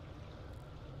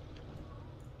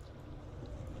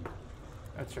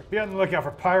 That's right. Be on the lookout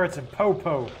for pirates and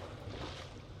Popo.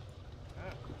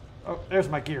 Oh, there's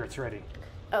my gear. It's ready.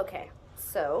 Okay,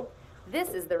 so this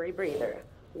is the rebreather.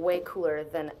 Way cooler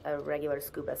than a regular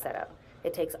scuba setup.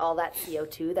 It takes all that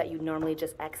CO2 that you normally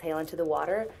just exhale into the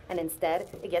water, and instead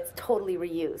it gets totally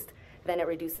reused. Then it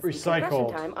reduces decompression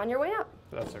time on your way up.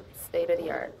 That's it. State of the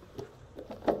art.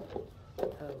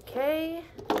 Okay,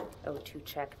 O2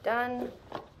 check done.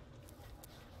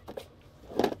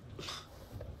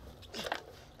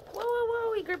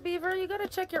 Whoa, eager beaver, you gotta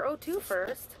check your O2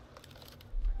 first.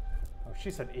 Oh, she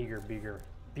said eager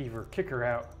beaver. Kick her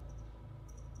out.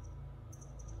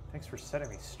 Thanks for setting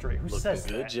me straight. Who says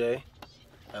Looking good, that? Jay.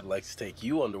 I'd like to take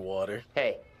you underwater.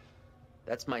 Hey,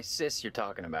 that's my sis you're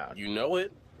talking about. You know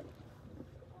it.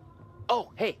 Oh,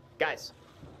 hey, guys.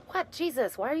 What?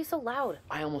 Jesus, why are you so loud?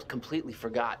 I almost completely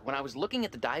forgot. When I was looking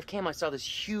at the dive cam, I saw this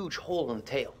huge hole in the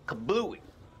tail. Kablooey.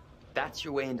 That's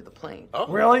your way into the plane. Oh.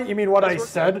 Really? You mean what I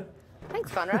said?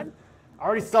 Thanks, Conrad. I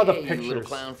already saw the Hey, pictures. you little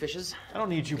clownfishes. I don't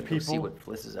need you Go people. see what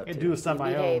Fliss is up I can to. do this on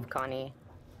my Behave, own. Connie.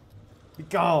 Be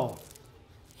gone.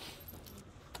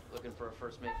 Looking for a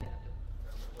first mate captain.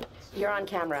 You're on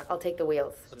camera. I'll take the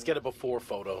wheels. Let's get a before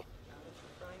photo.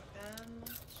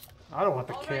 I don't want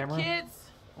the All right, camera. kids.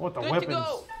 I want the Good weapons. to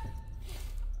go.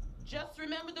 Just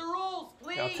remember the rules,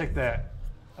 please. Yeah, I'll take that.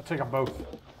 I'll take them both.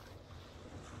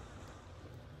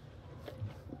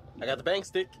 I got the bang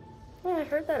stick. Yeah, I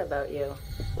heard that about you.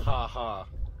 Ha ha.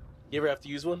 You ever have to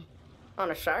use one?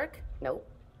 On a shark? Nope.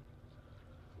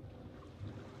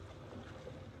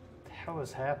 What the hell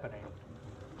is happening?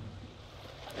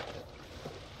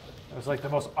 It was like the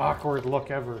most awkward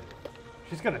look ever.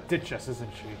 She's gonna ditch us,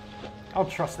 isn't she? I don't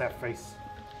trust that face.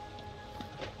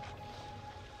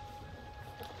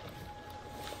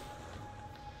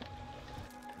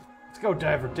 Let's go,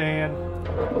 Diver Dan.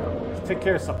 Let's take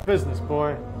care of some business,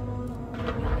 boy.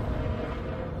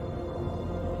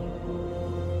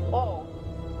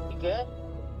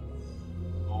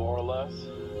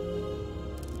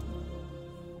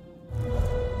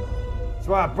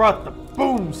 why I brought the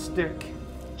boomstick.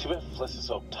 Too bad Fliss is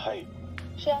so uptight.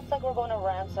 She acts like we're going to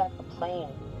ransack the plane.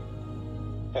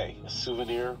 Hey, a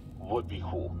souvenir would be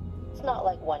cool. It's not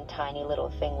like one tiny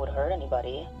little thing would hurt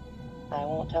anybody. I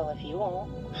won't tell if you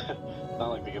won't.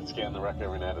 Not like they can scan the wreck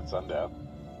every night at sundown.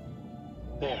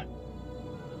 There.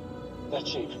 That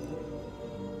shape.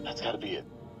 That's gotta be it.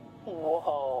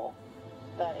 Whoa.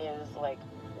 That is, like,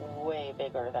 way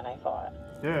bigger than I thought.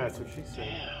 Yeah, that's what she said.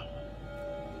 Damn.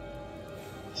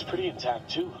 It's pretty intact,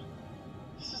 too.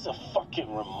 This is a fucking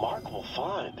remarkable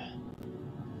find.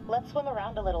 Let's swim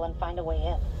around a little and find a way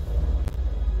in.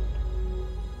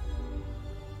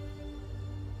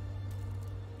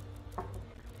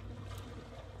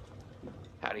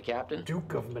 Howdy, Captain.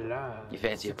 Duke of Milan. You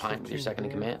fancy a pint with your second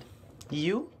in command?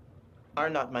 You are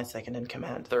not my second in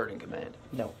command. Third in command.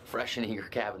 No. Fresh and eager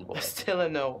cabin boy. Still a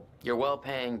no. Your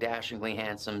well-paying, dashingly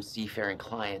handsome, seafaring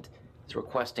client is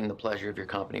requesting the pleasure of your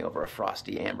company over a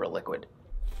frosty amber liquid.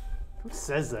 Who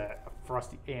says that? A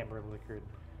frosty amber liquid.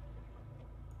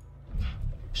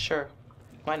 Sure.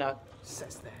 Why not?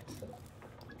 Says that.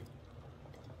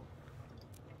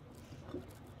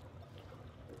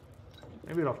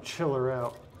 Maybe it'll chill her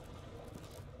out.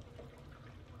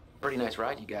 Pretty nice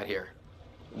ride you got here.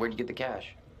 Where'd you get the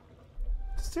cash?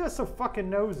 Just see, that's so fucking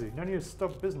nosy. None of your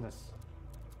stuff business.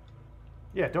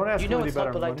 Yeah, don't ask you a know lady it's about not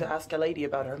her polite money. to ask a lady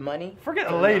about her money.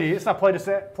 Forget a lady. It's not polite to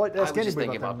ask I was anybody just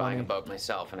thinking about about buying a money. boat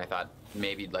myself, and I thought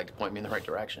maybe you'd like to point me in the right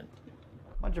direction.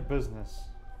 Mind your business.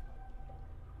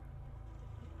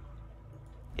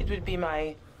 It would be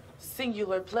my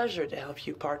singular pleasure to help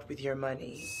you part with your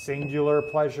money. Singular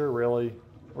pleasure, really?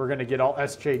 We're gonna get all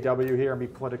SJW here and be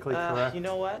politically correct. You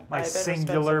know what? My I better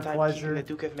singular spend some time pleasure. keeping the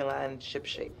Duke of Milan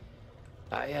shipshape.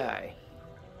 Aye, aye.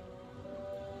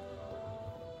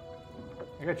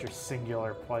 I got your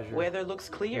singular pleasure. Weather looks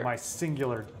clear. My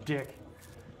singular dick.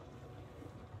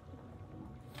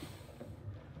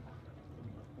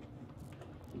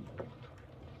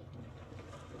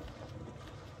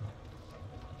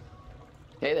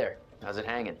 Hey there. How's it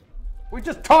hanging? We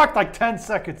just talked like 10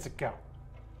 seconds ago.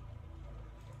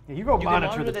 Yeah, you go You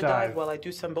monitor can the the dive. while I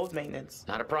do some boat maintenance.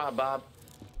 Not a problem, Bob.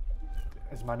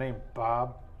 Is my name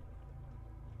Bob?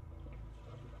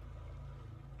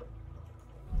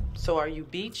 So are you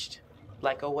beached?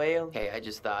 Like a whale? Hey, I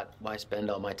just thought, why spend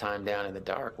all my time down in the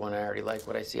dark when I already like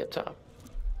what I see up top?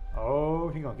 Oh,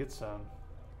 he gonna get some.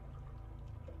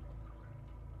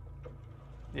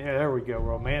 Yeah, there we go,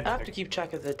 romantic. I have to keep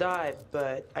track of the dive,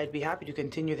 but I'd be happy to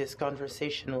continue this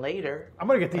conversation later. I'm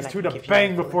gonna get these two to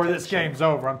bang before this game's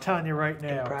over. I'm telling you right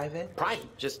now. In private?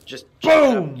 Private. Just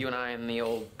boom! You and I in the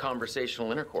old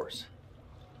conversational intercourse.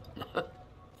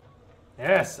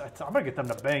 Yes, I'm gonna get them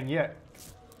to bang yet.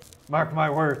 Mark my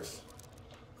words.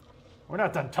 We're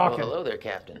not done talking. Well, hello there,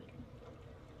 Captain.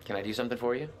 Can I do something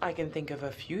for you? I can think of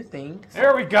a few things.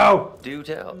 There we go. Do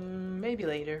tell. Maybe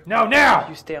later. No, now!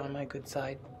 You stay on my good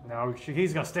side. No,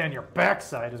 he's gonna stay on your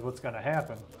backside is what's gonna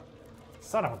happen.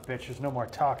 Son of a bitch, there's no more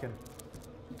talking.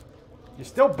 You're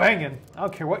still banging. I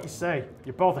don't care what you say.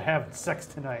 You're both having sex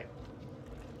tonight.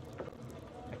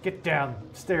 Now get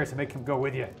downstairs and make him go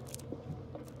with you.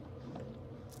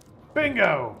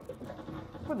 Bingo!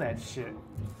 Open that shit.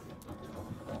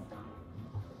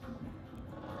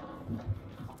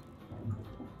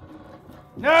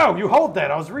 No, you hold that.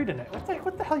 I was reading it.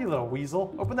 What the hell, you little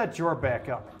weasel? Open that drawer back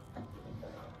up.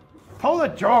 Pull the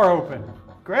drawer open.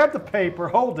 Grab the paper.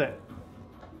 Hold it.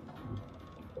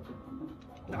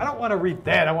 I don't want to read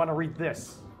that. I want to read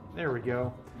this. There we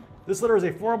go. This letter is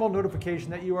a formal notification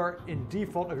that you are in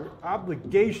default of your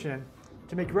obligation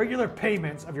to make regular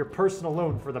payments of your personal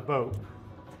loan for the boat.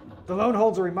 The loan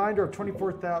holds a remainder of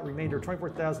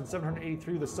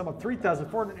 $24,783, the sum of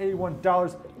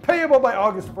 $3,481 payable by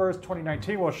August 1st,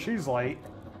 2019. Well, she's late.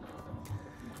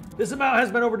 This amount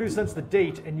has been overdue since the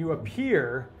date, and you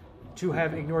appear to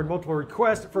have ignored multiple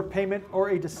requests for payment or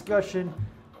a discussion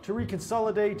to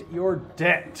reconsolidate your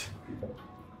debt.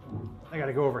 I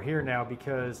gotta go over here now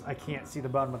because I can't see the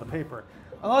bottom of the paper.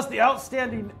 Unless the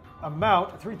outstanding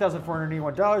amount,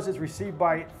 $3,481, is received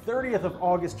by 30th of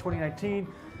August 2019,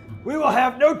 we will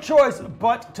have no choice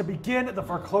but to begin the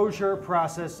foreclosure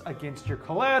process against your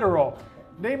collateral,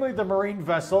 namely the marine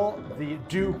vessel, the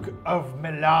Duke of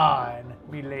Milan,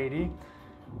 milady.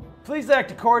 Please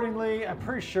act accordingly. I'm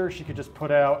pretty sure she could just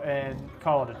put out and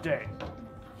call it a day.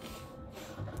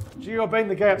 Gio bang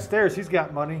the guy upstairs. He's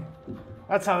got money.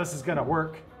 That's how this is going to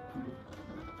work.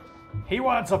 He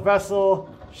wants a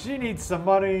vessel. She needs some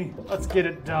money. Let's get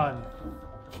it done.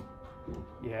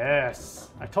 Yes.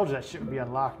 I told you that shit would be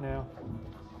unlocked now.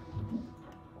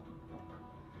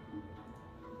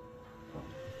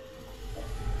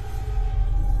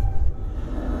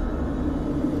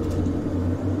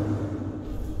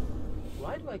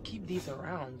 do I keep these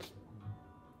around?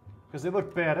 Because they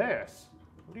look badass.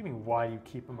 What do you mean, why do you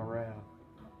keep them around?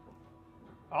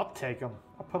 I'll take them.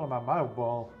 I'll put them on my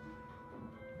wall.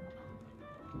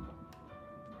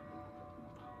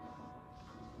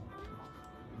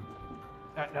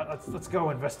 Alright, now let's go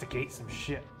investigate some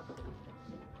shit.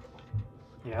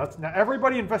 Yeah, now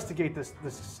everybody investigate this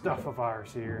stuff of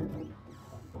ours here.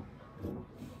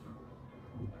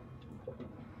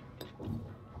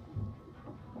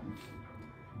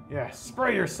 Yeah,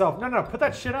 spray yourself. No, put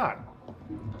that shit on.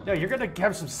 No, you're gonna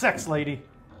have some sex, lady.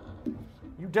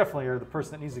 You definitely are the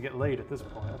person that needs to get laid at this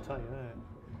point, I'll tell you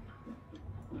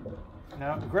that.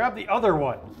 Now, grab the other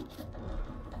one.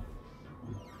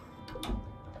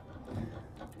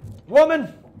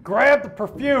 Woman, grab the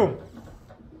perfume.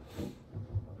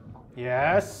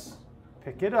 Yes.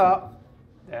 Pick it up.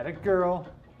 That a girl.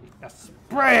 Now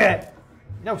spray it.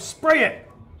 No, spray it.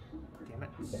 Damn it.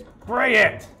 Spray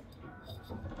it.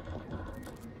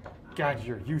 God,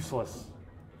 you're useless.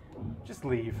 Just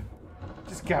leave.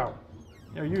 Just go.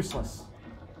 You're useless.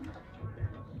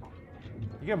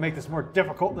 You're gonna make this more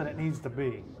difficult than it needs to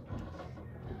be.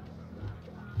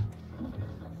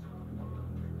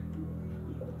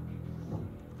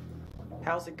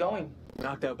 How's it going?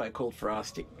 Knocked out by cold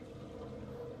frosty.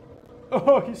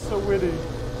 Oh, he's so witty.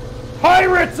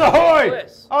 Pirates ahoy!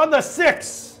 Lewis. On the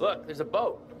 6! Look, there's a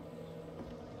boat.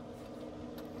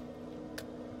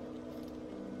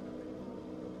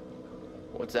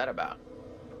 What's that about?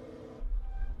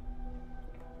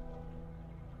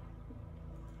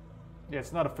 Yeah,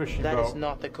 it's not a fishing That boat. is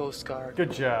not the Coast Guard.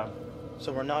 Good job.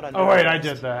 So we're not under Oh wait, I arrest.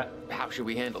 did that. How should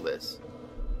we handle this?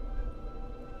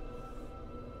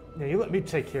 Yeah, you let me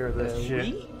take care of this shit.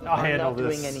 We I'll are handle not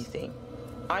this. doing anything.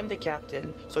 I'm the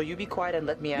captain, so you be quiet and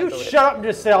let me You handle it. shut up and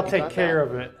just say I'll You take got care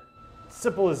that? of it.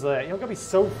 Simple as that. You don't gotta be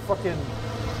so fucking.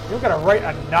 You don't gotta write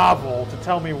a novel to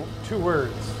tell me 2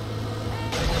 words.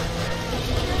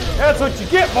 That's what you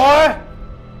get, boy.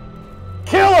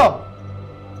 Kill him.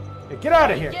 Hey, get out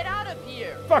of here. Get out of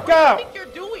here! Fuck What out. do you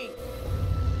think you're doing?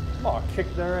 Come on,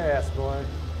 kick their ass, boy.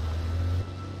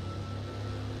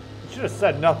 You should have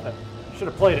said nothing. You should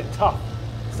have played it tough.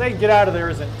 Saying get out of there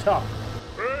isn't tough.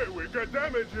 Hey, we got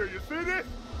damage here. You see this?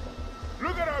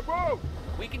 Look at our boat.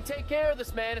 We can take care of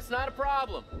this, man. It's not a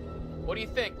problem. What do you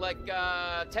think? Like,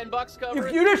 $10 cover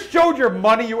it? You just showed your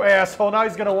money, you asshole. Now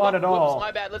he's gonna want it all. Whoops,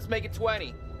 my bad. Let's make it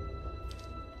 20.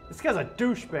 This guy's a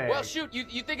douchebag. Well, shoot, you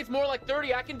think it's more like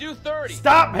 30? I can do 30.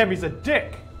 Stop him. He's a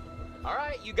dick. All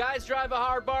right, you guys drive a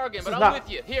hard bargain, This but is I'm not-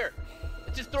 with you. Here,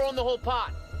 let's just throw in the whole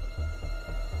pot.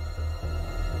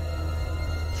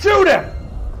 Shoot him!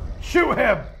 Shoot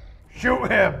him!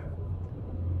 Shoot him!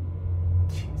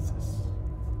 Jesus.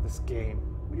 This game.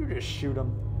 Will you just shoot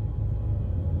him?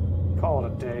 Call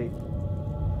it a day.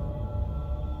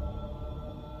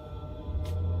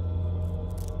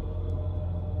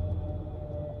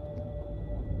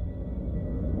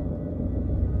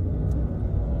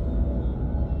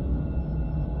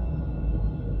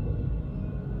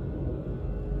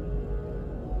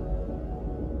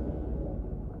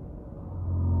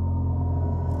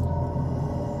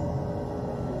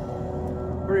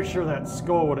 Pretty sure that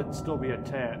skull would still be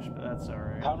attached, but that's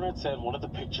alright. Conrad said one of the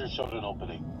pictures showed an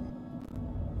opening.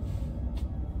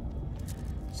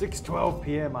 6:12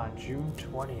 p.m. on June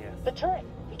 20th. The turret.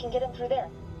 We can get in through there.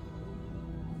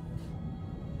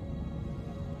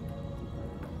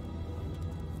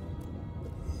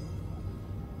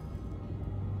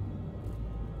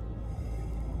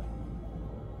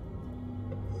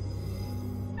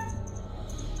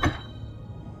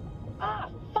 Ah,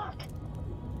 fuck!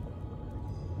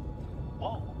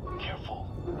 Whoa, careful.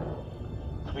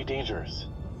 Could be dangerous.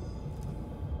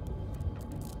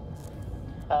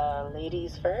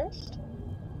 Ladies first?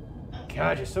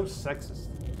 God, you're so sexist.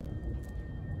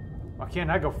 Why can't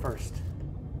I go first?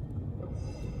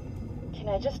 Can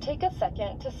I just take a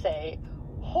second to say,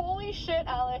 holy shit,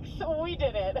 Alex, we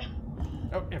did it.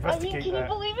 Oh, I investigate mean, can that. you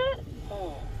believe it?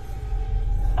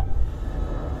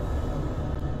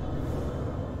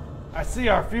 I see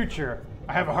our future.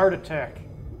 I have a heart attack.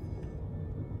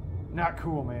 Not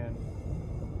cool, man.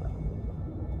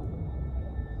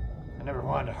 I never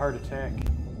wanted a heart attack.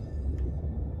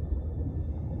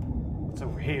 What's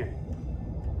over here?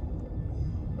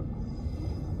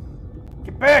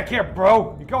 Get back here,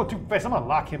 bro! You're going too fast. I'm gonna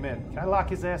lock him in. Can I lock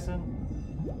his ass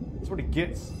in? That's what he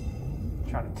gets.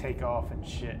 Trying to take off and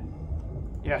shit.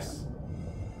 Yes.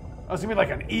 I was gonna be like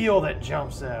an eel that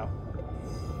jumps out.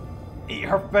 Eat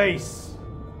her face.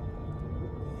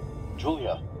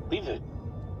 Julia, leave it.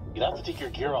 You'd have to take your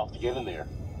gear off to get in there.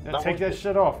 Now take that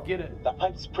shit off. Get it. That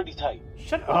pipe's pretty tight.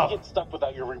 Shut What up. if you get stuck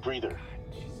without your rebreather?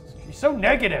 She's so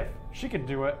negative. She can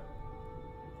do it.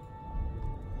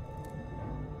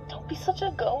 Don't be such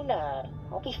a gonad.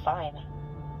 I'll be fine.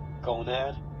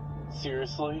 Gonad?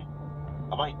 Seriously?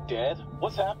 Am I dead?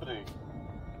 What's happening?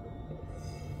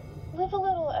 Live a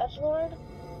little, edgelord.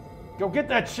 Go get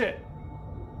that shit.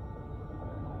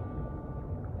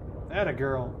 Atta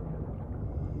girl.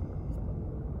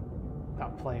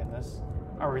 Not playing this.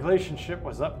 Our relationship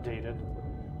was updated.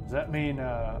 Does that mean,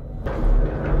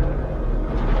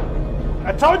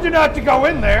 I told you not to go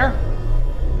in there!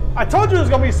 I told you there's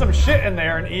gonna be some shit in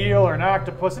there, an eel or an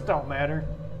octopus, it don't matter.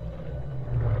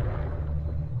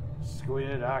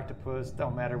 Squid, octopus,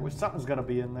 don't matter. Something's gonna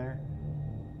be in there.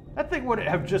 That thing wouldn't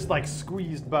have just like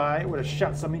squeezed by, it would have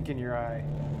shot some ink in your eye.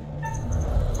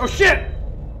 Oh shit!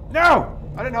 No!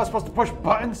 I didn't know I was supposed to push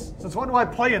buttons. Since when do I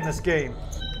play in this game?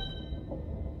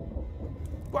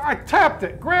 Well, I tapped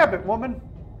it! Grab it, woman!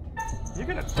 You're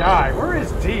gonna die. Where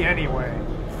is D anyway?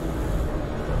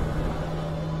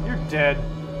 You're dead.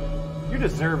 You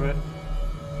deserve it.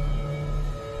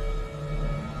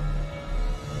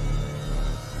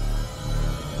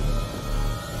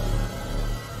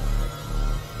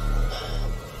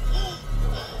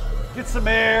 Get some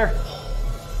air.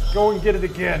 Go and get it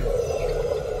again.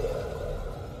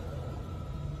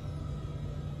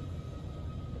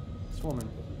 This woman,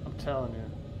 I'm telling you.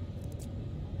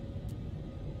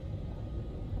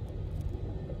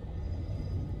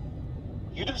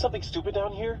 You do something stupid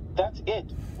down here, that's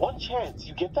it. One chance,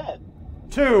 you get that?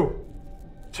 Two!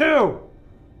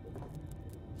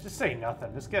 Just say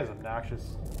nothing. This guy's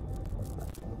obnoxious.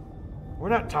 We're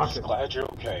not talking. I'm glad you're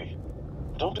okay.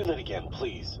 Don't do that again,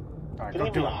 please. Alright, go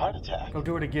do a heart attack. Go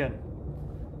do it again.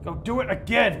 Go do it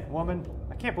again, woman.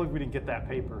 I can't believe we didn't get that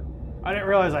paper. I didn't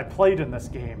realize I played in this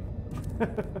game.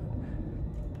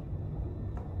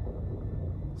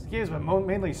 This game's been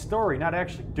mainly story, not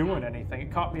actually doing anything.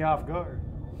 It caught me off guard.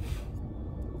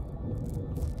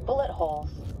 Bullet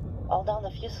holes. All down the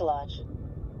fuselage.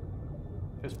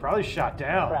 It was probably shot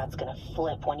down. Brad's gonna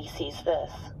flip when he sees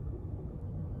this.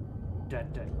 Dead.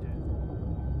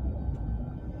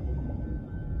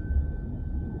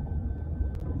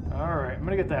 Alright, I'm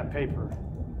gonna get that paper.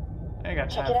 I ain't got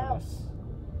time Check it for out. this.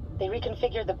 They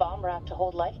reconfigured the bomb rack to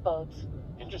hold lifeboats.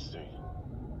 Interesting.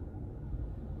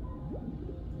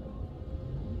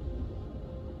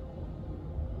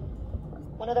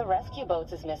 One of the rescue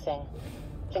boats is missing.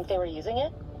 Think they were using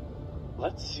it?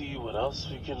 Let's see what else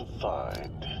we can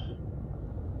find.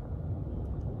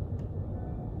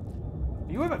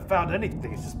 You haven't found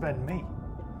anything, it's just been me.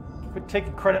 Quit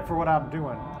taking credit for what I'm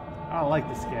doing. I don't like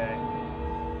this guy.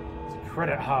 He's a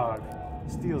credit hog.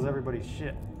 He steals everybody's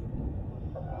shit.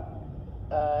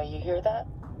 You hear that?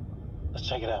 Let's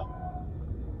check it out.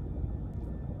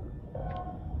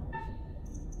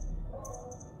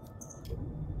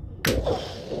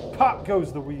 Pop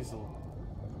goes the weasel.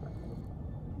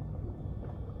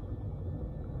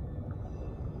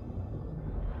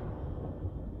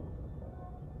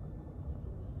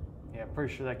 Yeah, I'm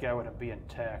pretty sure that guy wouldn't be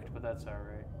intact, but that's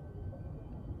alright.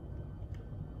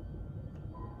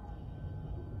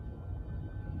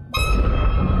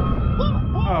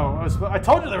 Oh, I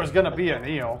told you there was gonna be an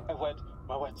eel. I wet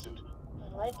my wetsuit.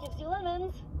 Life gives you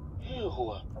lemons. Ew.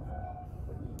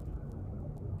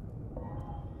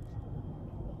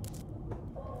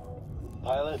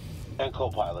 Pilot and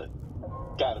co-pilot.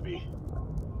 Gotta be.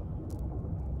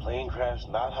 Plane crash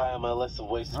not high on my list of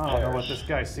ways to perish. I don't know what this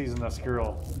guy sees in this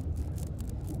girl.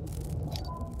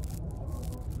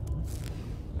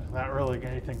 Not really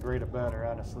anything great about her,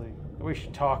 honestly. The way she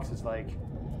talks is like,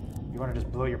 you want to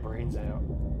just blow your brains out.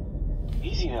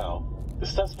 Easy now.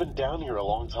 This stuff's been down here a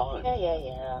long time.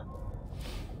 Yeah.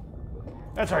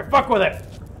 That's right, fuck with it!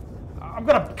 I'm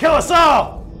gonna kill us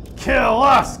all! Kill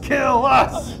us!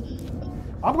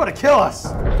 I'm gonna kill us!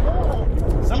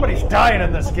 Somebody's dying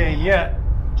in this game yet.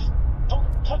 Don't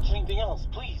touch anything else,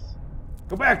 please.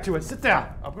 Go back to it, sit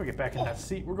down. I'm gonna get back in that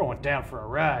seat. We're going down for a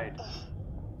ride.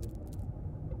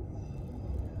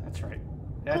 That's right.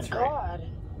 That's Good right. God.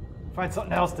 Find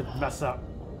something else to mess up.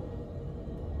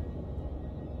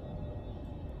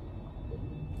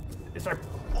 It's our...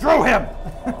 Throw him!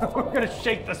 We're gonna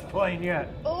shake this plane yet.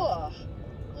 Ugh.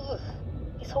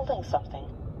 He's holding something.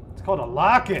 It's called a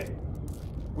locket.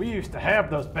 We used to have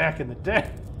those back in the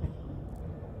day.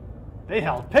 They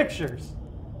held pictures.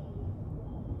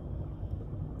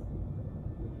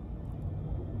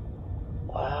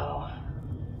 Wow.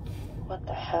 What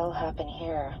the hell happened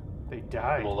here? They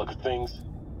died. Well, look at things.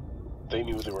 They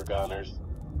knew they were goners.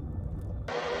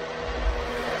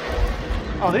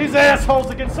 Oh, these assholes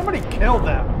again. Somebody killed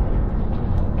them.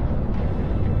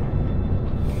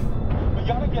 We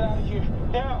gotta get out of here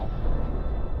now.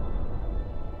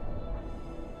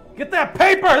 Get that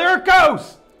paper! There it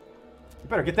goes! You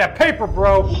better get that paper,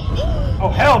 bro.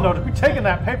 Oh, hell no. To be taking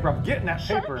that paper, I'm getting that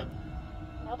paper.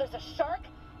 Now there's a shark?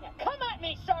 Yeah, come at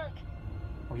me, shark!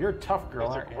 Oh, you're a tough girl,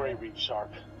 It's aren't a you? gray reef shark.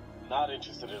 Not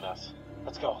interested in us.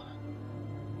 Let's go.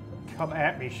 Come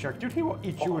at me, shark. Dude, he will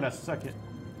eat you in a second.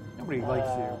 Nobody likes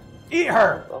you. Eat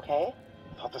her! Okay.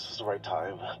 Thought this was the right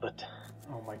time, but...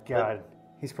 Oh my god.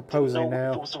 He's proposing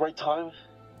now. It was the right time.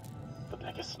 But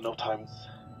I guess no time's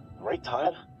the right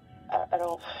time. I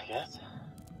don't... Yes?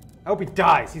 I hope he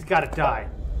dies. He's gotta die.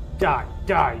 Die,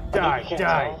 die, die,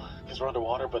 die. Because we're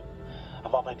underwater, but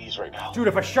I'm on my knees right now. Dude,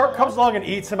 if a shark comes along and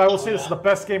eats him, I will say this is the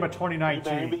best game of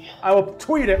 2019. I will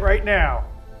tweet it right now.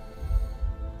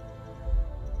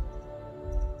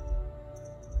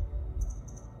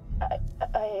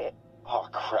 Oh,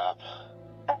 crap.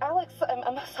 Alex,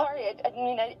 I'm sorry. I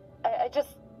mean,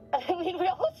 we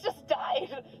almost just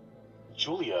died.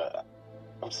 Julia,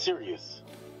 I'm serious.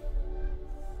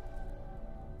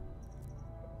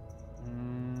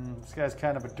 This guy's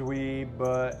kind of a dweeb,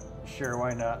 but sure,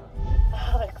 why not?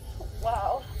 Alex,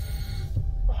 wow.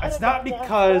 It's not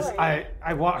because I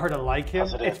want her to like him.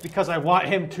 It's because I want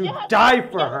him to die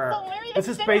for her. This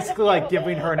is basically like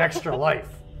giving her an extra life.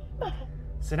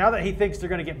 So now that he thinks they're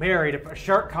going to get married, if a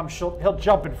shark comes, he'll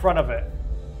jump in front of it.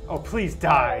 Oh, please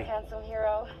die. Handsome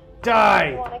hero. Die!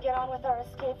 You want to get on with our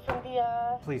escape from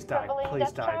the, Please die,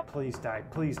 please die, please die,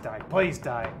 please die, please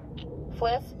die.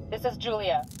 Fliss, this is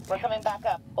Julia. We're coming back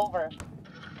up. Over.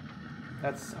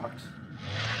 That sucks.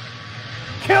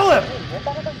 Kill him!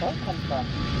 Where did the boat come from?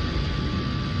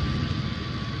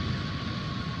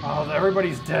 Oh,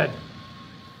 everybody's dead.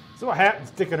 So what happens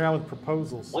sticking around with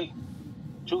proposals? Wait,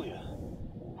 Julia,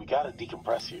 we gotta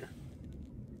decompress here.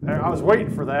 I was waiting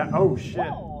for that. Oh, shit.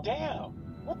 Whoa. Damn!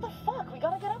 What the fuck? We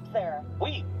gotta get up there.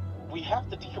 Wait, we have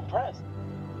to decompress.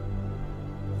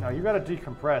 No, you gotta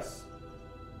decompress.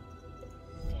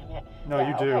 Damn it. No,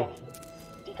 Yeah, you do. okay.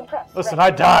 Decompress. Listen,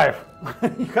 Right. I dive.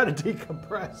 You gotta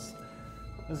decompress.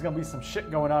 There's gonna be some shit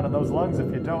going on in those lungs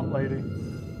if you don't, lady.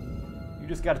 You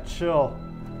just gotta chill.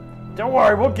 Don't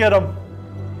worry, we'll get him.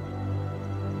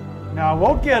 No,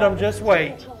 we'll get him. Just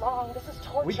wait. Too long. This is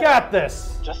torture. We got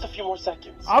this. Just a few more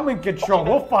seconds. I'm in control.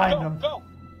 Okay, We'll find go, him. Go.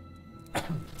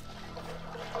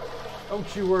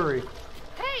 Don't you worry.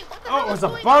 Hey, what the Oh, hell it was is a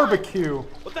going barbecue.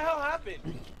 What the hell happened?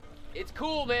 It's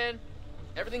cool, man.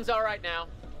 Everything's all right now.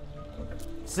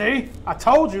 See? I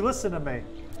told you. Listen to me.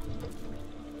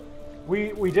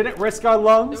 We didn't risk our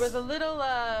lungs. There was a little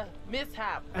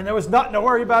mishap. And there was nothing to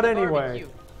worry about anyway. Barbecue.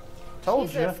 Told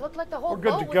Jesus, you. looked like the whole We're good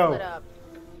boat to was go. lit up.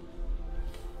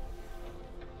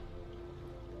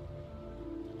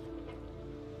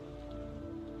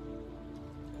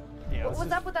 Yeah, What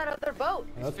was up with that other boat?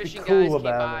 Yeah, These let's be fishing cool guys came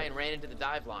about by it. and ran into the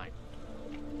dive line.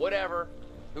 Whatever.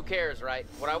 Who cares, right?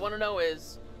 What I want to know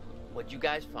is, what'd you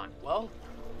guys find? Well,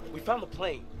 we found the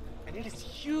plane, and it is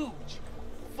huge,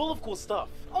 full of cool stuff.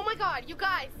 Oh my god, you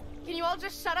guys! Can you all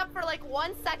just shut up for like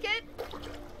 1 second?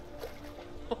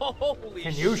 Holy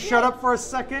Can shit. you shut up for a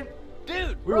second?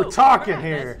 Dude, We were talking Right,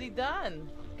 here. Nicely done.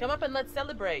 Come up and let's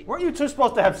celebrate. Weren't you two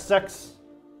supposed to have sex?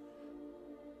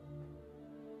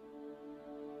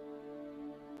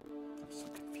 I'm so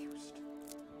confused.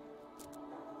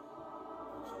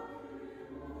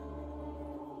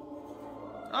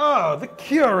 Oh, the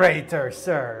curator,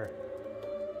 sir.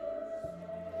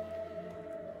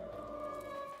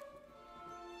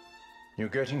 You're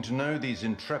getting to know these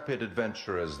intrepid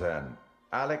adventurers then.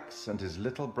 Alex and his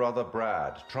little brother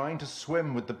Brad, trying to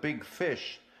swim with the big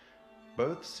fish.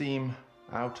 Both seem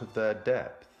out of their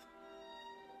depth.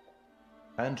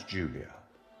 And Julia,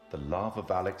 the love of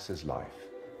Alex's life,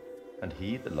 and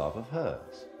he the love of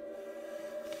hers.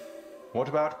 What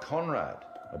about Conrad?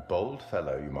 A bold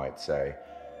fellow, you might say.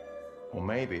 Or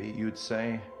maybe you'd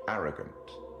say arrogant.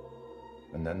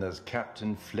 And then there's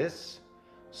Captain Fliss,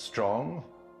 strong,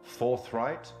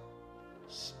 forthright,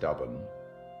 stubborn.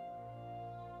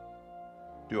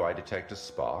 Do I detect a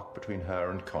spark between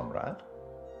her and Conrad?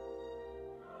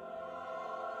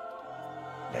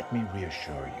 Let me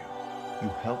reassure you,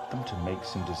 you help them to make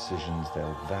some decisions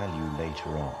they'll value later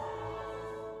on.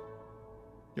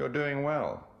 You're doing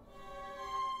well.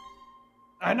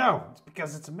 I know. It's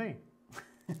because it's me.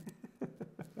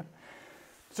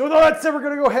 So with all that said, we're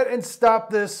going to go ahead and stop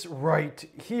this right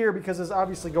here because it's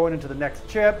obviously going into the next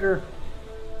chapter.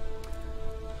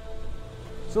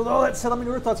 So with all that said, let me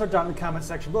know your thoughts are down in the comment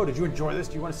section below. Did you enjoy this?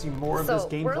 Do you want to see more of this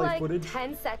gameplay we're like footage?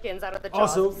 10 seconds out of the job.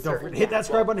 Also, don't forget to hit that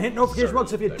subscribe button, hit notification bell,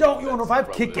 because if you don't, you won't know if I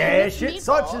have kick-ass shit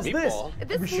such as this.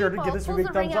 Be sure to give this video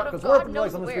a big thumbs up, because we're up and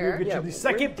likes on this video, get you the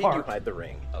second part. Hide the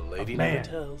ring. lady man. never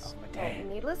tells.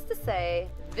 Needless to say,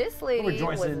 this lady We're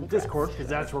joining was in impressed. Discord because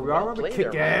that's where we are. We're Played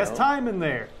kick ass there, time in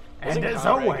there. Wasn't And as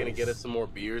Conrad always, gonna get us some more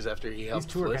beers after he these helped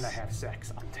two are Fliss? gonna have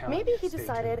sex. I'm telling Maybe you. he Stay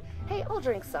decided, tuned. hey, I'll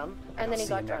drink some, and then he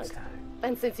see you got next drunk. time.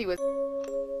 And since he was